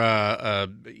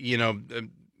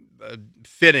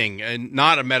fitting and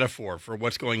not a metaphor for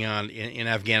what's going on in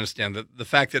Afghanistan. The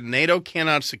fact that NATO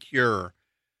cannot secure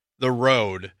the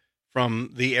road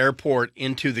from the airport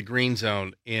into the green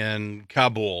zone in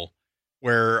Kabul,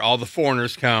 where all the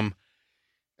foreigners come,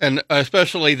 and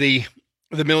especially the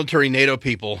military NATO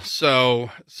people. So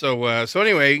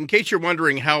anyway, in case you're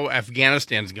wondering how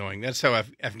Afghanistan's going, that's how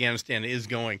Afghanistan is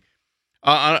going.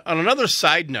 On another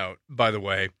side note, by the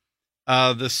way,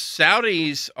 the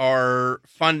Saudis are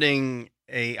funding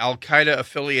a Al-Qaeda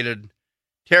affiliated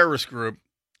terrorist group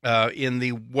in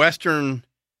the western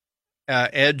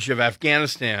edge of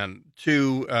Afghanistan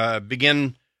to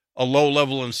begin a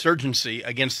low-level insurgency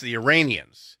against the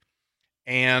Iranians.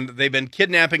 And they've been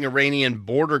kidnapping Iranian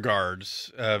border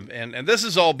guards. And this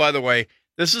is all, by the way,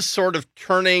 this is sort of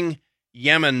turning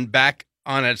Yemen back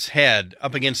on its head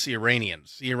up against the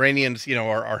Iranians. The Iranians,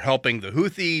 are helping the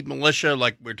Houthi militia,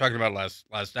 like we were talking about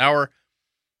last hour.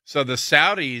 So the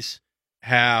Saudis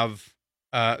have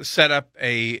set up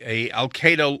a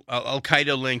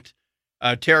Al-Qaeda linked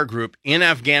terror group in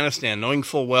Afghanistan, knowing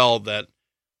full well that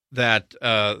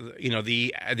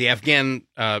the Afghan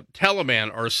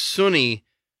Taliban are Sunni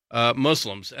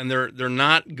Muslims, and they're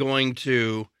not going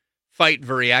to fight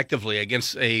very actively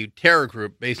against a terror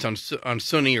group based on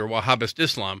Sunni or Wahhabist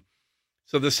Islam.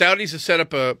 So the Saudis have set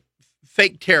up a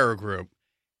fake terror group,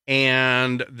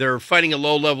 and they're fighting a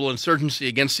low-level insurgency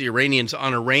against the Iranians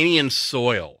on Iranian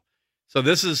soil. So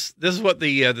this is what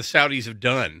the Saudis have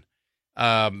done,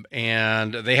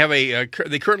 and they have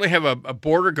they currently have a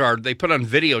border guard they put on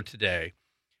video today.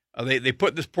 They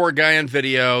put this poor guy on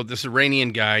video, this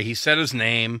Iranian guy. He said his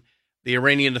name. The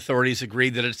Iranian authorities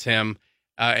agreed that it's him.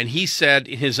 And he said,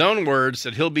 in his own words,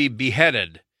 that he'll be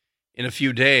beheaded in a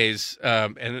few days.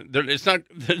 And it's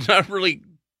not really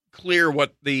clear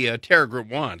what the terror group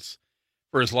wants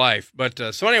for his life. But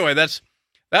so anyway, that's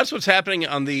what's happening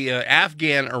on the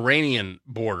Afghan-Iranian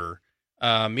border.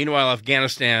 Meanwhile,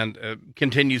 Afghanistan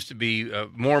continues to be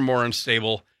more and more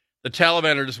unstable. The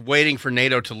Taliban are just waiting for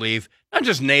NATO to leave. Not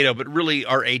just NATO, but really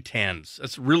our A-10s.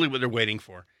 That's really what they're waiting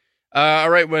for. All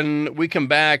right, when we come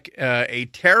back, a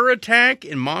terror attack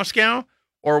in Moscow,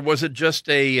 or was it just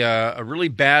a really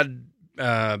bad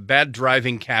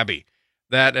driving cabbie?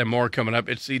 That and more coming up.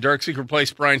 It's the Dark Secret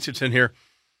Place. Bryan Suits in here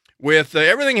with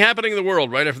everything happening in the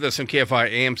world right after this on KFI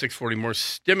AM 640. More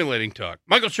stimulating talk.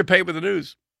 Michael Chappé with the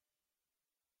news.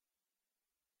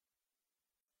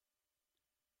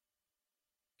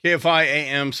 KFI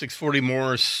AM 640,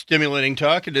 more stimulating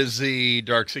talk. It is the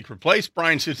Dark Secret Place.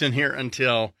 Bryan Suits in here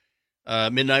until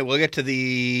midnight. We'll get to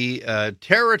the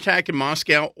terror attack in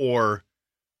Moscow, or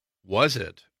was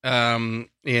it? Here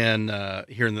in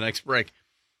the next break.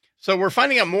 So we're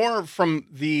finding out more from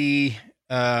the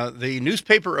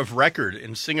newspaper of record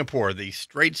in Singapore, the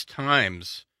Straits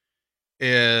Times.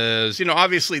 Is,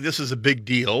 obviously this is a big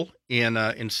deal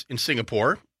in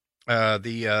Singapore,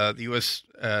 the U.S.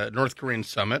 North Korean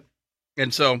summit,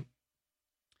 and so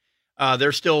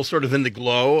they're still sort of in the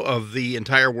glow of the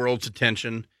entire world's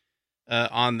attention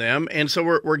on them, and so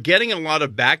we're getting a lot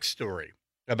of backstory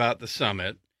about the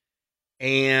summit,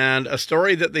 and a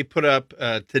story that they put up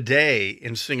today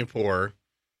in Singapore.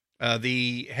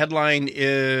 The headline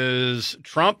is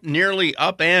Trump nearly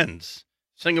upends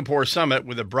Singapore summit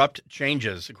with abrupt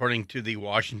changes, according to the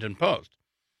Washington Post.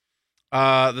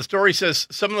 The story says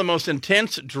some of the most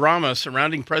intense drama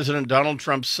surrounding President Donald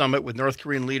Trump's summit with North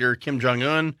Korean leader Kim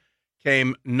Jong-un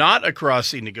came not across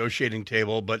the negotiating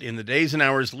table, but in the days and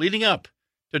hours leading up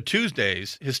to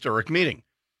Tuesday's historic meeting.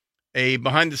 A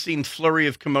behind-the-scenes flurry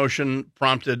of commotion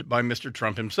prompted by Mr.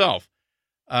 Trump himself.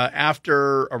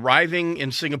 After arriving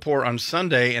in Singapore on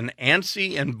Sunday and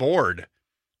antsy and bored,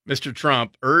 Mr.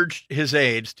 Trump urged his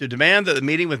aides to demand that the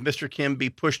meeting with Mr. Kim be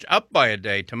pushed up by a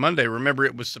day to Monday. Remember,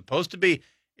 it was supposed to be,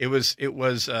 it was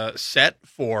set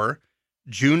for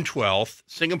June 12th,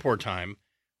 Singapore time.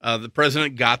 The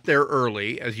president got there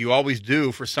early, as you always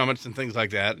do for summits and things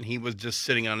like that, and he was just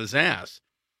sitting on his ass,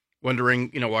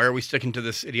 wondering, why are we sticking to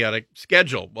this idiotic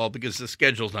schedule? Well, because the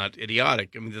schedule's not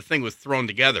idiotic. I mean, the thing was thrown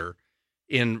together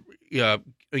in,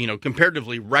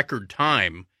 comparatively record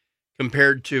time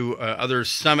compared to other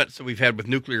summits that we've had with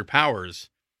nuclear powers.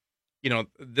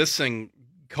 This thing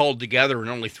culled together in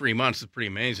only 3 months is pretty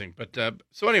amazing. But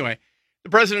so anyway, the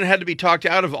president had to be talked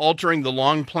out of altering the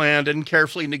long-planned and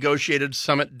carefully negotiated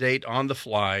summit date on the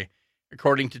fly,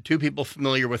 according to two people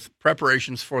familiar with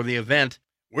preparations for the event.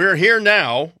 We're here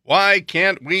now. Why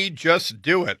can't we just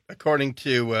do it? According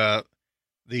to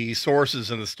the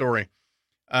sources in the story.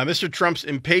 Mr. Trump's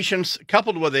impatience,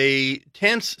 coupled with a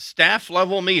tense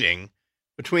staff-level meeting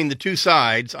between the two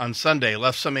sides on Sunday,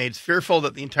 left some aides fearful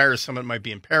that the entire summit might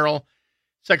be in peril.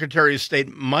 Secretary of State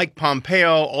Mike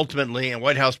Pompeo, ultimately, and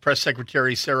White House Press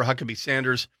Secretary Sarah Huckabee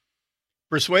Sanders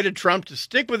persuaded Trump to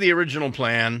stick with the original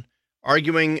plan,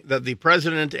 arguing that the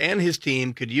president and his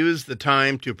team could use the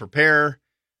time to prepare.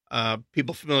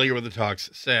 People familiar with the talks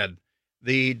said.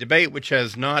 The debate, which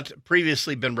has not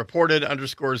previously been reported,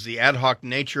 underscores the ad hoc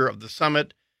nature of the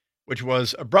summit, which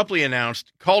was abruptly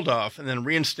announced, called off, and then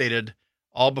reinstated,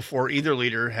 all before either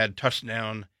leader had touched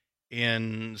down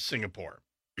in Singapore.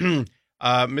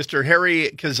 Mr.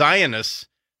 Harry Kazayanis,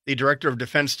 the director of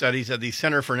defense studies at the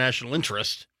Center for National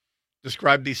Interest,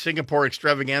 described the Singapore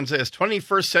extravaganza as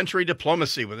 21st century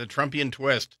diplomacy with a Trumpian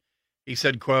twist. He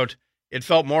said, quote, "It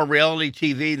felt more reality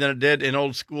TV than it did in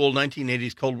old school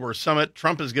 1980s Cold War summit.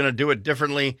 Trump is going to do it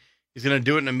differently. He's going to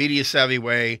do it in a media-savvy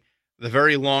way. The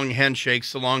very long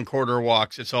handshakes, the long corridor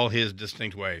walks, it's all his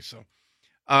distinct way." So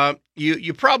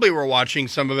you probably were watching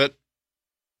some of it.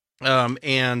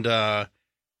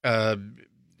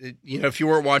 If you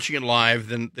weren't watching it live,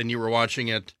 then you were watching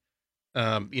it,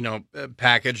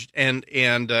 packaged. And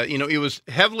it was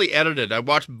heavily edited. I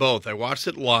watched both. I watched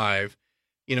it live,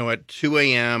 at 2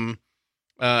 a.m.,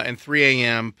 and 3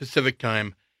 a.m. Pacific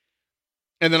time.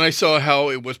 And then I saw how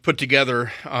it was put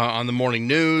together on the morning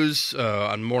news,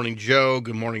 on Morning Joe,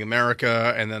 Good Morning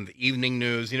America, and then the evening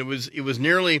news. It was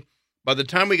nearly, by the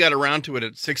time we got around to it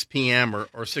at 6 p.m. or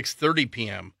 6:30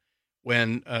 p.m.,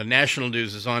 when national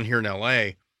news is on here in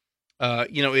L.A.,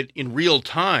 it in real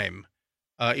time,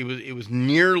 it was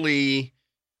nearly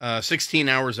 16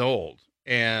 hours old,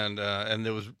 and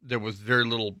there was very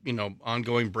little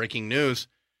ongoing breaking news.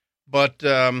 But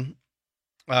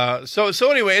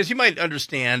so anyway, as you might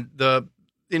understand, the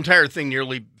entire thing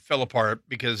nearly fell apart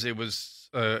because it was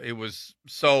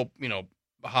so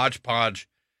hodgepodge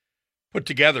put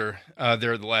together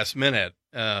there at the last minute.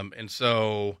 And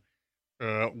so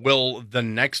will the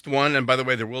next one, and by the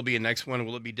way, there will be a next one,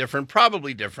 will it be different?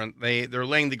 Probably different. They're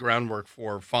laying the groundwork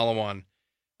for follow-on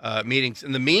meetings.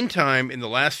 In the meantime, in the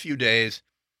last few days,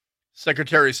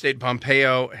 Secretary of State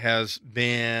Pompeo has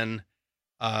been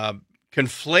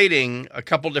conflating a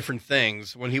couple different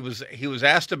things. When he was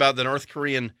asked about the North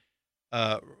Korean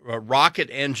rocket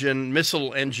engine,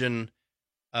 missile engine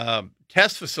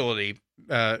test facility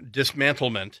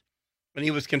dismantlement, and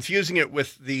he was confusing it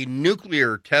with the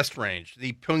nuclear test range,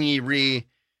 the Pyongyang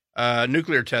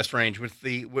nuclear test range, which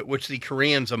the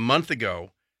Koreans a month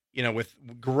ago, with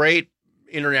great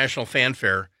international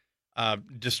fanfare,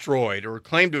 destroyed or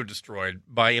claimed to have destroyed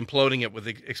by imploding it with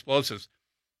explosives.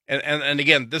 And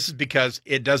again, this is because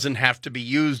it doesn't have to be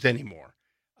used anymore.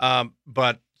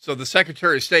 But so the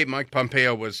Secretary of State, Mike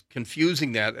Pompeo, was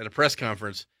confusing that at a press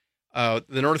conference. The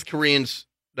North Koreans,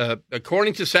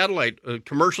 according to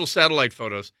commercial satellite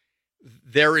photos,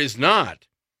 there is not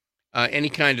any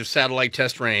kind of satellite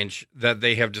test range that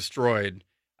they have destroyed.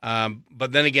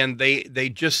 But then again, they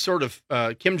just sort of,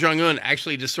 Kim Jong-un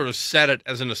actually just sort of said it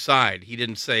as an aside. He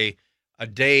didn't say a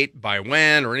date by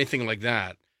when or anything like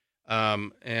that.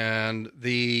 And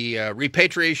the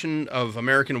repatriation of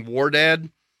American war dead,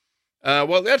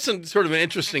 well, that's sort of an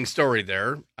interesting story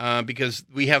there, because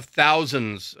we have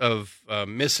thousands of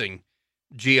missing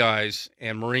GIs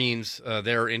and Marines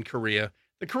there in Korea.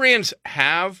 The Koreans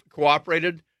have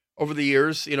cooperated over the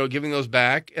years, giving those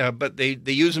back, but they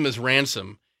use them as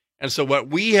ransom. And so what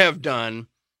we have done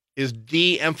is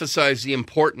de-emphasize the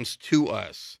importance to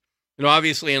us.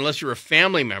 Obviously, unless you're a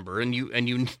family member and you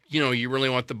really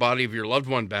want the body of your loved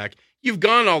one back, you've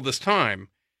gone all this time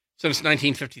since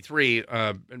 1953,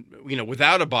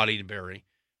 without a body to bury.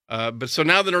 But so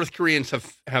now the North Koreans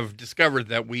have discovered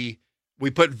that we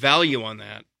put value on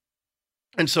that,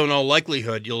 and so in all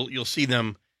likelihood, you'll see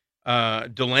them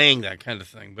delaying that kind of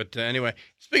thing. But anyway,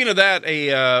 speaking of that,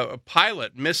 a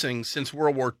pilot missing since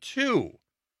World War II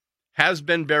has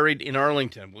been buried in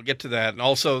Arlington. We'll get to that. And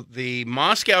also the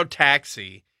Moscow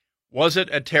taxi, was it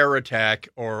a terror attack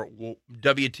or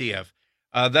WTF?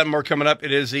 That and more coming up.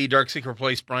 It is the Dark Secret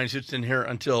Place. Bryan Suits in here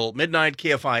until midnight.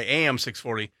 KFI AM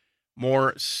 640.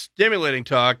 More stimulating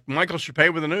talk. Michael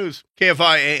Chappé with the news.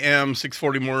 KFI AM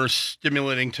 640. More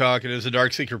stimulating talk. It is the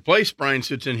Dark Secret Place. Bryan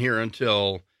Suits in here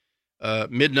until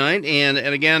midnight. And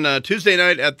again, Tuesday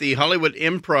night at the Hollywood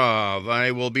Improv.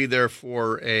 I will be there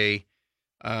for a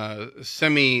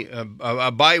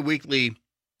bi-weekly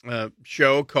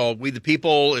show called We the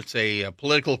People. It's a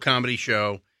political comedy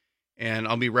show, and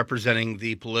I'll be representing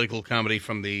the political comedy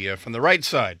from the right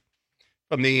side,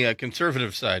 from the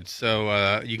conservative side.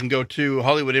 So you can go to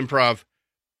Hollywood Improv,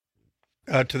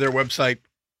 to their website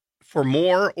for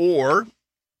more, or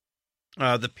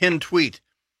the pinned tweet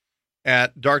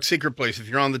at Dark Secret Place. If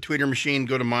you're on the Twitter machine,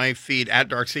 go to my feed at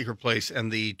Dark Secret Place,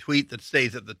 and the tweet that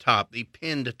stays at the top, the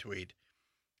pinned tweet,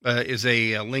 is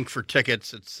a link for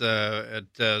tickets. It's at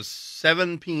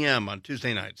 7 p.m. on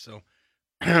Tuesday night. So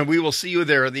we will see you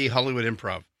there at the Hollywood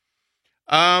Improv.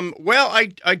 Well, I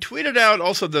tweeted out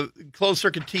also the closed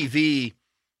circuit TV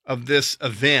of this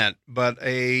event, but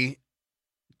a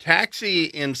taxi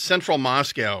in central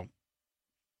Moscow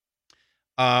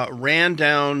ran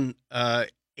down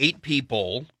 8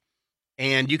 people,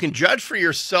 and you can judge for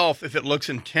yourself if it looks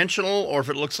intentional or if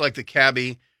it looks like the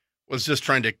cabbie was just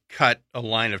trying to cut a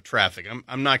line of traffic.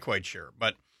 I'm not quite sure,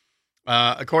 but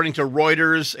according to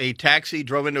Reuters, a taxi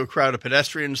drove into a crowd of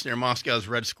pedestrians near Moscow's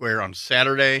Red Square on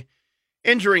Saturday,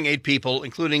 injuring 8 people,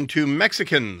 including 2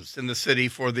 Mexicans in the city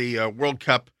for the World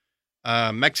Cup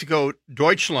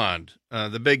Mexico-Deutschland,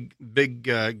 the big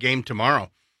game tomorrow.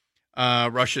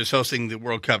 Russia is hosting the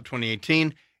World Cup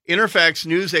 2018. Interfax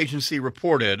news agency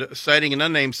reported, citing an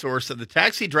unnamed source, that the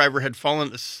taxi driver had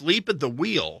fallen asleep at the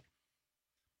wheel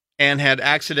and had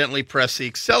accidentally pressed the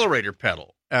accelerator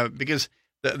pedal. Because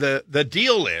the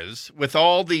deal is, with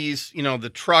all these,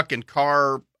 the truck and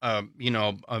car,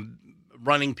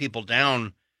 running people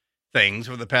down things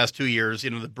over the past 2 years,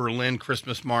 the Berlin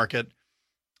Christmas market,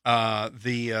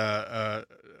 the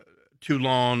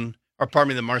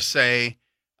Marseille,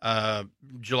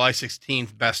 July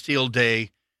 16th, Bastille Day,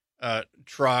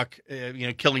 truck,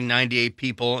 killing 98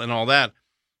 people and all that.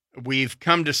 We've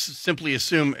come to simply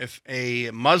assume if a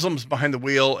Muslim's behind the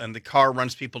wheel and the car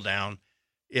runs people down,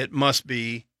 it must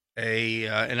be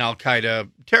an Al-Qaeda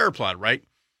terror plot, right?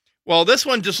 Well, this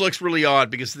one just looks really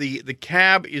odd because the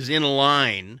cab is in a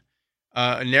line,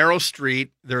 a narrow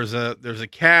street. There's a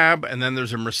cab, and then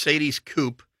there's a Mercedes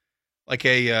coupe, like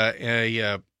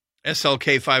a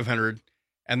SLK 500,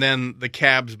 and then the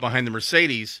cab's behind the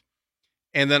Mercedes.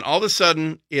 and then all of a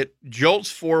sudden it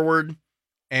jolts forward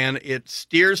and it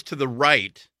steers to the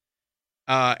right,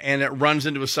 and it runs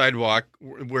into a sidewalk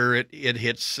where it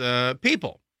hits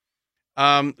people.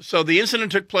 So the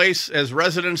incident took place as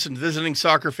residents and visiting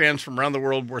soccer fans from around the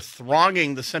world were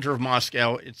thronging the center of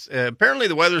Moscow. It's apparently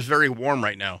the weather's very warm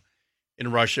right now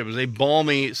in Russia. It was a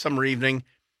balmy summer evening.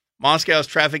 Moscow's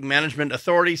traffic management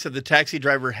authority said the taxi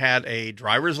driver had a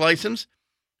driver's license.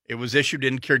 It was issued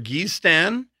in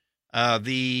Kyrgyzstan,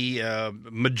 the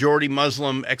majority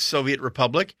Muslim ex-Soviet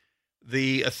republic.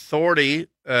 The authority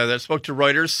that spoke to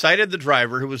Reuters cited the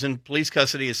driver, who was in police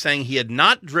custody, as saying he had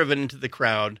not driven into the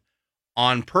crowd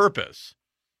on purpose.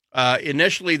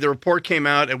 Initially, the report came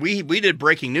out, and we did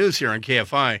breaking news here on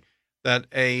KFI, that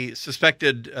a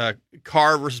suspected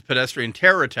car versus pedestrian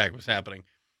terror attack was happening.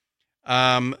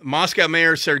 Moscow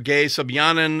Mayor Sergei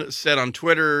Sobyanin said on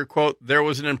Twitter, quote, "There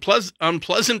was an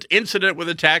unpleasant incident with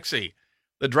a taxi.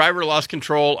 The driver lost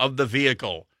control of the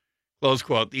vehicle," close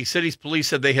quote. The city's police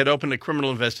said they had opened a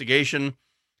criminal investigation.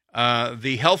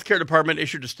 The healthcare department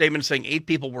issued a statement saying 8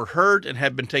 people were hurt and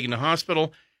had been taken to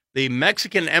hospital. The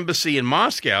Mexican embassy in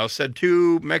Moscow said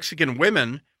 2 Mexican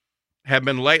women have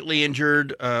been lightly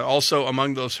injured. Also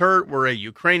among those hurt were a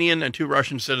Ukrainian and 2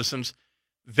 Russian citizens.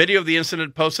 Video of the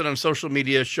incident posted on social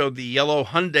media showed the yellow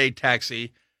Hyundai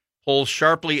taxi pull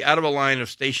sharply out of a line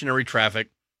of stationary traffic,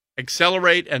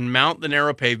 accelerate and mount the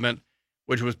narrow pavement,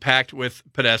 which was packed with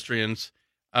pedestrians.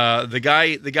 The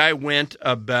guy went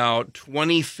about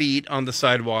 20 feet on the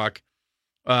sidewalk,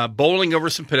 bowling over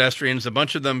some pedestrians. A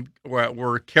bunch of them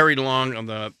were carried along on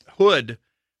the hood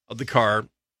of the car.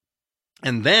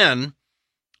 And then,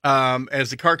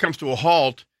 as the car comes to a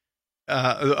halt,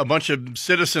 a bunch of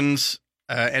citizens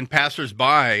and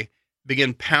passersby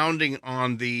begin pounding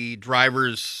on the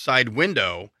driver's side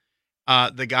window.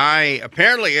 The guy,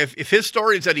 apparently, if his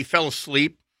story is that he fell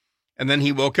asleep and then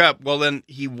he woke up, well, then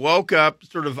he woke up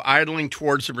sort of idling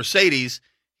towards the Mercedes.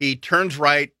 He turns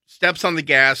right, steps on the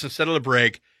gas instead of the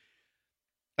brake,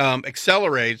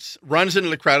 accelerates, runs into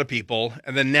the crowd of people,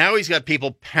 and then now he's got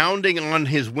people pounding on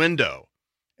his window.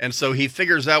 And so he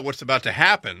figures out what's about to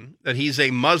happen, that he's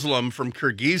a Muslim from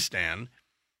Kyrgyzstan,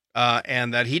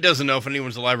 and that he doesn't know if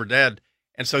anyone's alive or dead.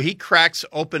 And so he cracks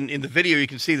open, in the video you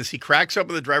can see this, he cracks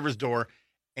open the driver's door,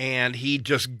 and he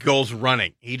just goes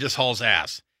running. He just hauls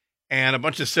ass. And a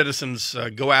bunch of citizens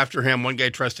go after him. One guy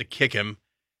tries to kick him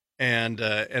and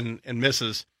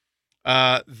misses.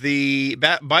 The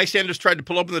bystanders tried to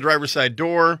pull open the driver's side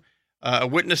door. A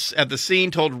witness at the scene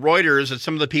told Reuters that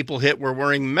some of the people hit were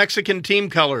wearing Mexican team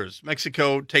colors.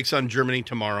 Mexico takes on Germany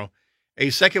tomorrow. A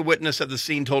second witness at the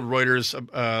scene told Reuters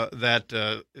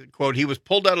that, quote, "He was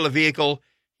pulled out of the vehicle.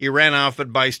 He ran off,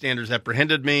 but bystanders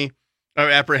apprehended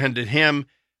him.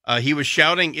 He was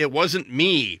shouting, 'It wasn't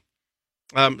me.'"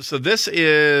 So this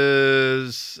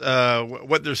is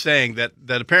what they're saying, that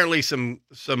apparently some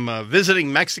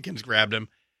visiting Mexicans grabbed him.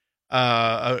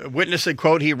 A witness said,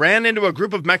 quote, "He ran into a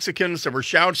group of Mexicans. There were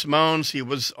shouts, moans. He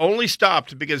was only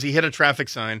stopped because he hit a traffic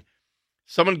sign.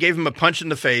 Someone gave him a punch in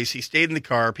the face. He stayed in the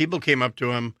car. People came up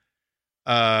to him.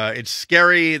 It's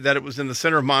scary that it was in the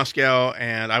center of Moscow,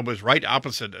 and I was right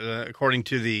opposite, according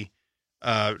to the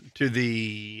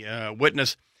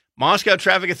witness." Moscow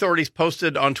traffic authorities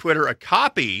posted on Twitter a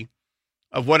copy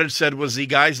of what it said was the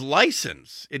guy's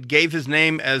license. It gave his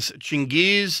name as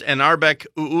Chingiz Anarbek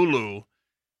Uulu,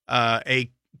 a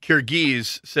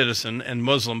Kyrgyz citizen and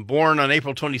Muslim, born on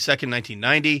April 22nd,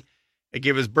 1990. It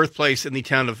gave his birthplace in the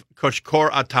town of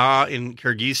Kochkor-Ata in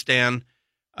Kyrgyzstan.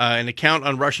 An account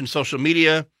on Russian social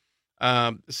media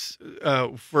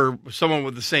for someone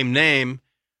with the same name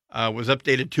was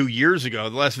updated 2 years ago.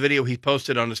 The last video he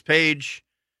posted on his page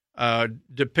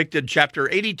depicted chapter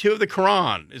 82 of the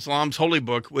Quran, Islam's holy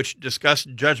book, which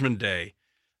discussed Judgment Day.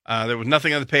 There was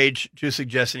nothing on the page to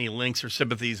suggest any links or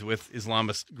sympathies with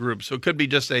Islamist groups. So it could be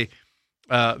just a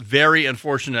very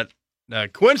unfortunate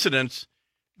coincidence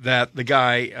that the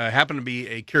guy happened to be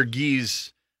a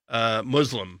Kyrgyz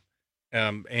Muslim,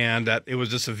 and that it was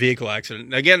just a vehicle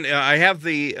accident. Again, I have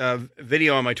the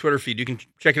video on my Twitter feed. You can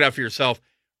check it out for yourself.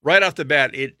 Right off the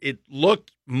bat, it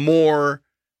looked more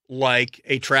like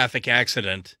a traffic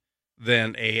accident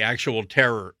than a actual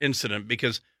terror incident,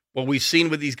 because what we've seen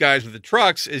with these guys with the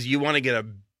trucks is you want to get a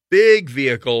big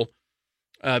vehicle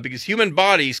because human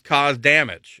bodies cause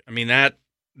damage. I mean, that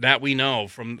we know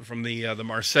from the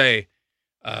Marseille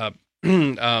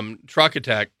truck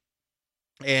attack.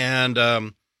 And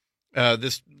the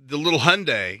little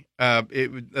Hyundai,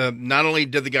 not only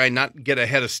did the guy not get a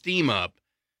head of steam up,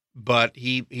 but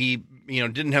he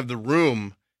didn't have the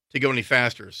room to go any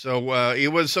faster. So it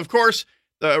was, of course,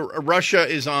 Russia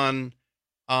is on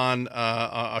on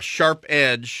a sharp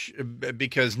edge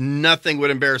because nothing would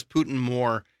embarrass Putin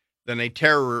more than a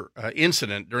terror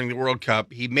incident during the World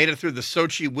Cup. He made it through the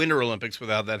Sochi Winter Olympics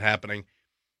without that happening.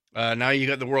 Now you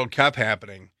got the World Cup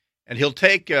happening, and he'll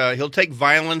take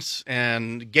violence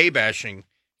and gay bashing.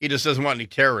 He just doesn't want any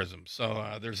terrorism.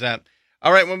 So there's that.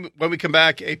 All right, when we come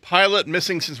back, a pilot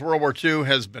missing since World War II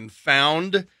has been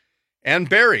found and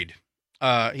buried.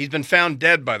 He's been found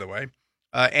dead, by the way,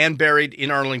 and buried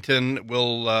in Arlington.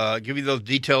 We'll give you those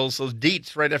details, those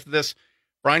deets, right after this.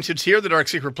 Bryan Suits here, The Dark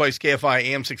Secret Place, KFI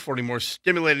AM 640, more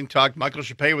stimulating talk. Michael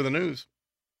Chappé with the news.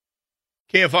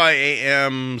 KFI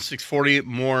AM 640,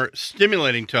 more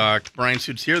stimulating talk. Bryan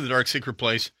Suits here, The Dark Secret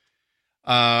Place.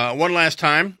 One last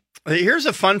time. Here's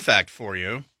a fun fact for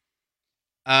you.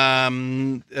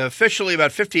 Officially,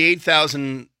 about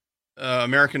 58,000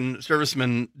 American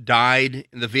servicemen died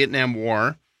in the Vietnam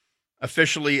War.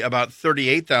 Officially, about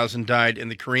 38,000 died in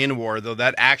the Korean War, though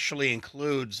that actually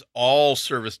includes all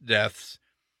service deaths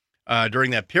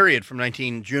during that period from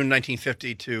June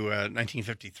 1950 to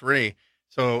 1953.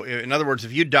 So, in other words,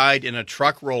 if you died in a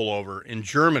truck rollover in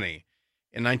Germany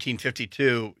in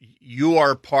 1952, you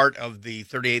are part of the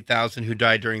 38,000 who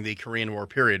died during the Korean War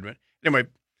period. But anyway,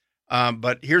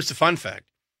 but here's the fun fact.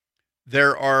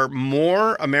 There are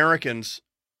more Americans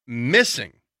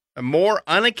missing, more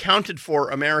unaccounted for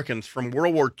Americans from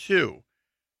World War II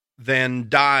than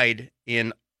died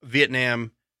in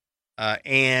Vietnam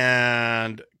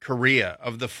and Korea.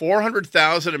 Of the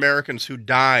 400,000 Americans who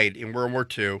died in World War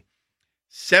II,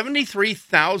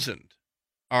 73,000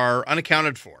 are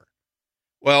unaccounted for.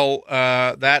 Well,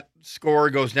 that score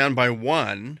goes down by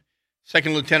one.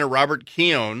 Second Lieutenant Robert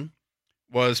Keown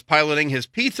was piloting his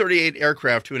P-38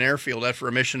 aircraft to an airfield after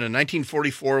a mission in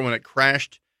 1944 when it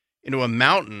crashed into a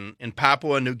mountain in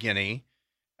Papua New Guinea.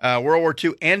 World War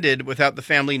II ended without the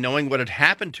family knowing what had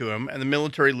happened to him, and the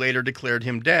military later declared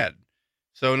him dead.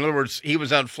 So, in other words, he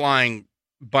was out flying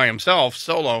by himself,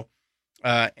 solo,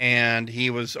 and he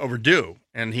was overdue,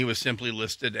 and he was simply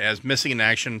listed as missing in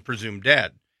action, presumed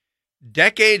dead.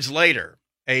 Decades later,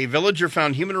 a villager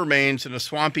found human remains in a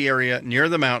swampy area near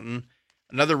the mountain.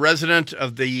 Another resident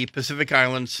of the Pacific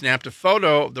Islands snapped a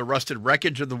photo of the rusted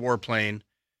wreckage of the warplane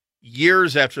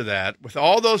years after that. With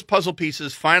all those puzzle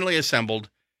pieces finally assembled,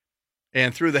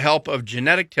 and through the help of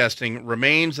genetic testing,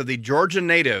 remains of the Georgia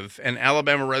native and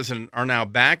Alabama resident are now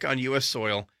back on U.S.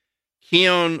 soil.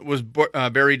 Keown was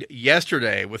buried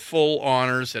yesterday with full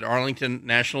honors at Arlington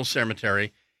National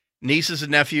Cemetery. Nieces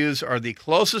and nephews are the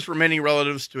closest remaining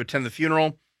relatives to attend the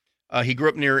funeral. He grew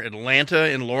up near Atlanta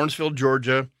in Lawrenceville,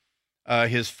 Georgia.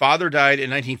 His father died in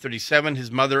 1937,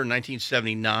 his mother in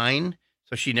 1979,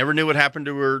 so she never knew what happened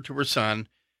to her son.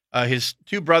 His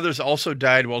two brothers also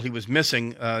died while he was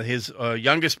missing. His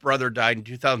youngest brother died in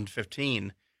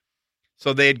 2015,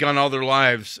 so they had gone all their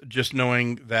lives just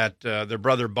knowing that their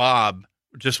brother Bob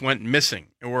just went missing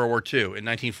in World War II in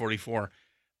 1944.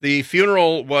 The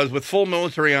funeral was with full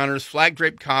military honors,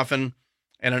 flag-draped coffin,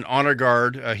 and an honor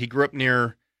guard. He grew up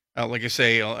near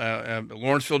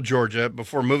Lawrenceville, Georgia,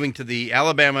 before moving to the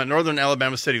northern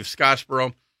Alabama city of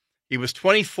Scottsboro. He was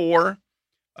 24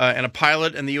 and a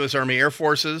pilot in the U.S. Army Air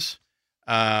Forces.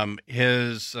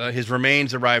 His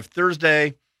remains arrived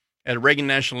Thursday at Reagan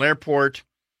National Airport,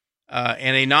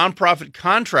 and a nonprofit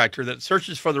contractor that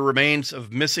searches for the remains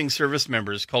of missing service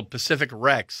members called Pacific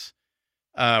Rex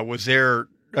was there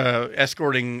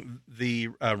escorting the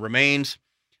remains.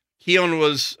 Keown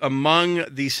was among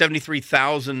the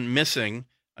 73,000 missing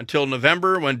until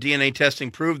November, when DNA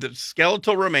testing proved that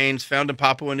skeletal remains found in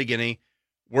Papua New Guinea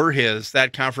were his.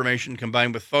 That confirmation,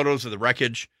 combined with photos of the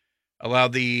wreckage,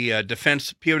 allowed the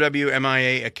Defense POW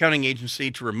MIA accounting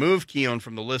agency to remove Keown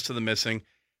from the list of the missing,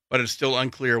 but it's still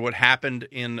unclear what happened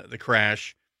in the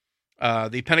crash.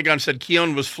 The Pentagon said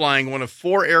Keown was flying one of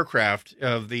four aircraft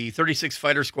of the 36th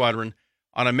Fighter Squadron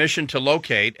on a mission to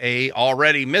locate a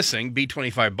already missing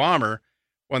B-25 bomber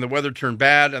when the weather turned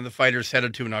bad and the fighters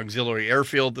headed to an auxiliary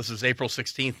airfield. This is April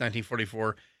 16th,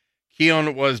 1944.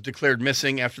 Keown was declared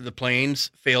missing after the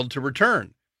planes failed to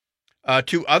return.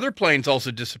 Two other planes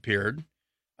also disappeared.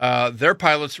 Their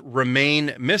pilots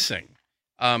remain missing.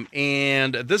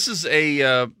 And this is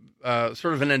a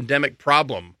sort of an endemic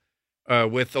problem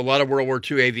with a lot of World War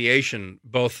II aviation,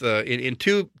 both in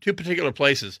two particular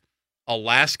places,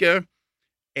 Alaska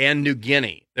and New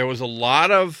Guinea. There was a lot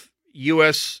of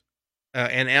U.S.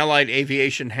 And Allied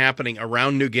aviation happening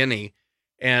around New Guinea.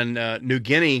 And New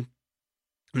Guinea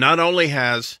not only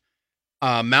has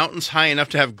mountains high enough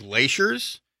to have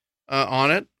glaciers on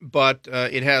it, but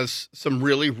it has some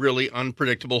really, really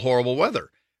unpredictable, horrible weather,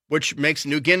 which makes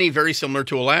New Guinea very similar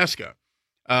to Alaska.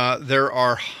 There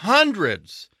are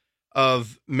hundreds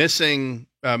of missing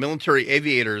military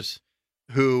aviators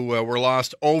who were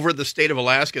lost over the state of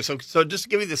Alaska. So just to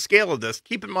give you the scale of this,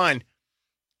 keep in mind,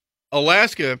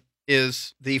 Alaska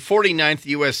is the 49th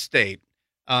U.S. state.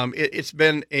 It's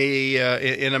been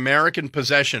an American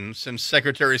possession since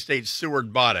Secretary of State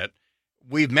Seward bought it.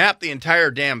 We've mapped the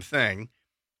entire damn thing.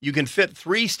 You can fit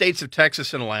 3 states of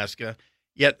Texas and Alaska,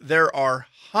 yet there are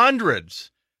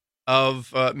hundreds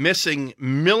of missing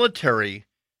military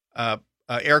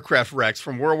aircraft wrecks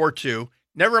from World War II,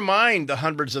 never mind the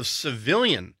hundreds of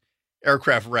civilian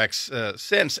aircraft wrecks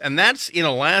since, and that's in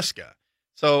Alaska.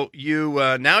 So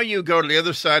now you go to the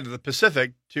other side of the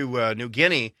Pacific to New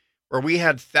Guinea, where we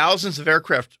had thousands of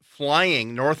aircraft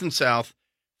flying north and south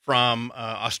from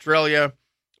Australia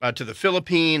to the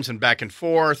Philippines and back and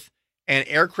forth, and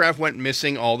aircraft went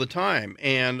missing all the time.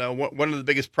 And one of the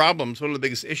biggest problems, one of the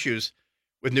biggest issues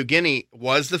with New Guinea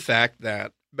was the fact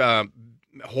that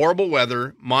horrible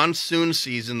weather, monsoon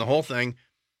season, the whole thing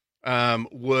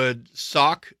would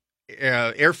sock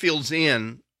airfields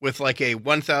in with like a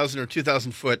 1,000 or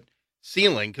 2,000 foot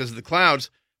ceiling because of the clouds.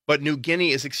 But New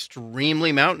Guinea is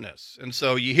extremely mountainous. And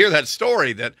so you hear that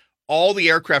story that all the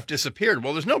aircraft disappeared.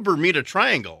 Well, there's no Bermuda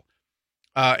Triangle.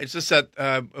 It's just that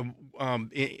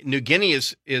New Guinea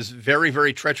is very,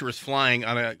 very treacherous flying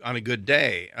on a good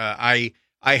day. I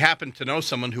happen to know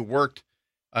someone who worked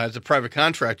as a private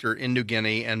contractor in New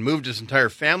Guinea and moved his entire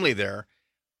family there,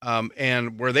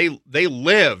 and where they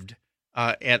lived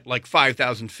at like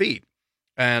 5,000 feet,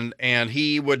 and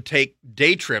he would take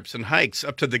day trips and hikes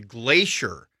up to the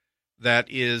glacier that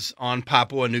is on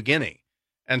Papua New Guinea.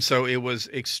 And so it was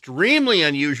extremely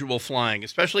unusual flying,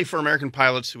 especially for American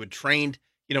pilots who had trained,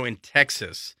 in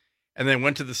Texas and then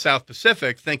went to the South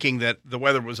Pacific thinking that the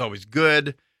weather was always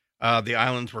good. The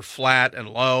islands were flat and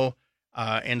low.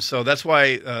 And so that's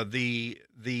why the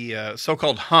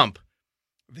so-called hump,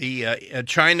 the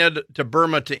China to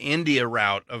Burma to India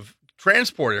route of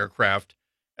transport aircraft,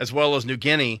 as well as New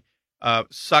Guinea,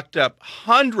 sucked up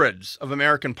hundreds of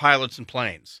American pilots and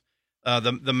planes.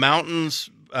 The mountains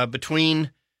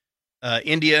between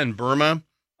India and Burma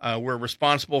were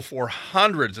responsible for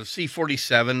hundreds of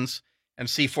C-47s and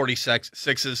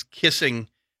C-46s kissing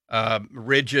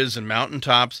ridges and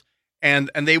mountaintops, and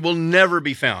they will never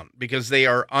be found because they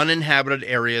are uninhabited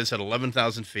areas at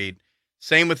 11,000 feet.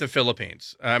 Same with the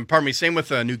Philippines. Same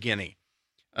with New Guinea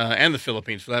and the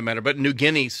Philippines for that matter. But New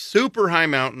Guinea, super high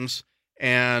mountains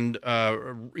and,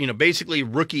 basically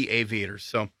rookie aviators.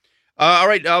 So, all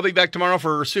right, I'll be back tomorrow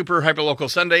for Super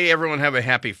Hyperlocal Sunday. Everyone have a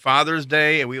happy Father's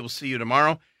Day, and we will see you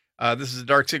tomorrow. This is a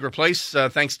Dark Secret Place.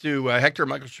 Thanks to Hector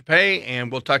Michael Chapé,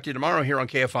 and we'll talk to you tomorrow here on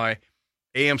KFI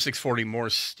AM 640. More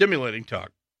stimulating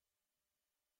talk.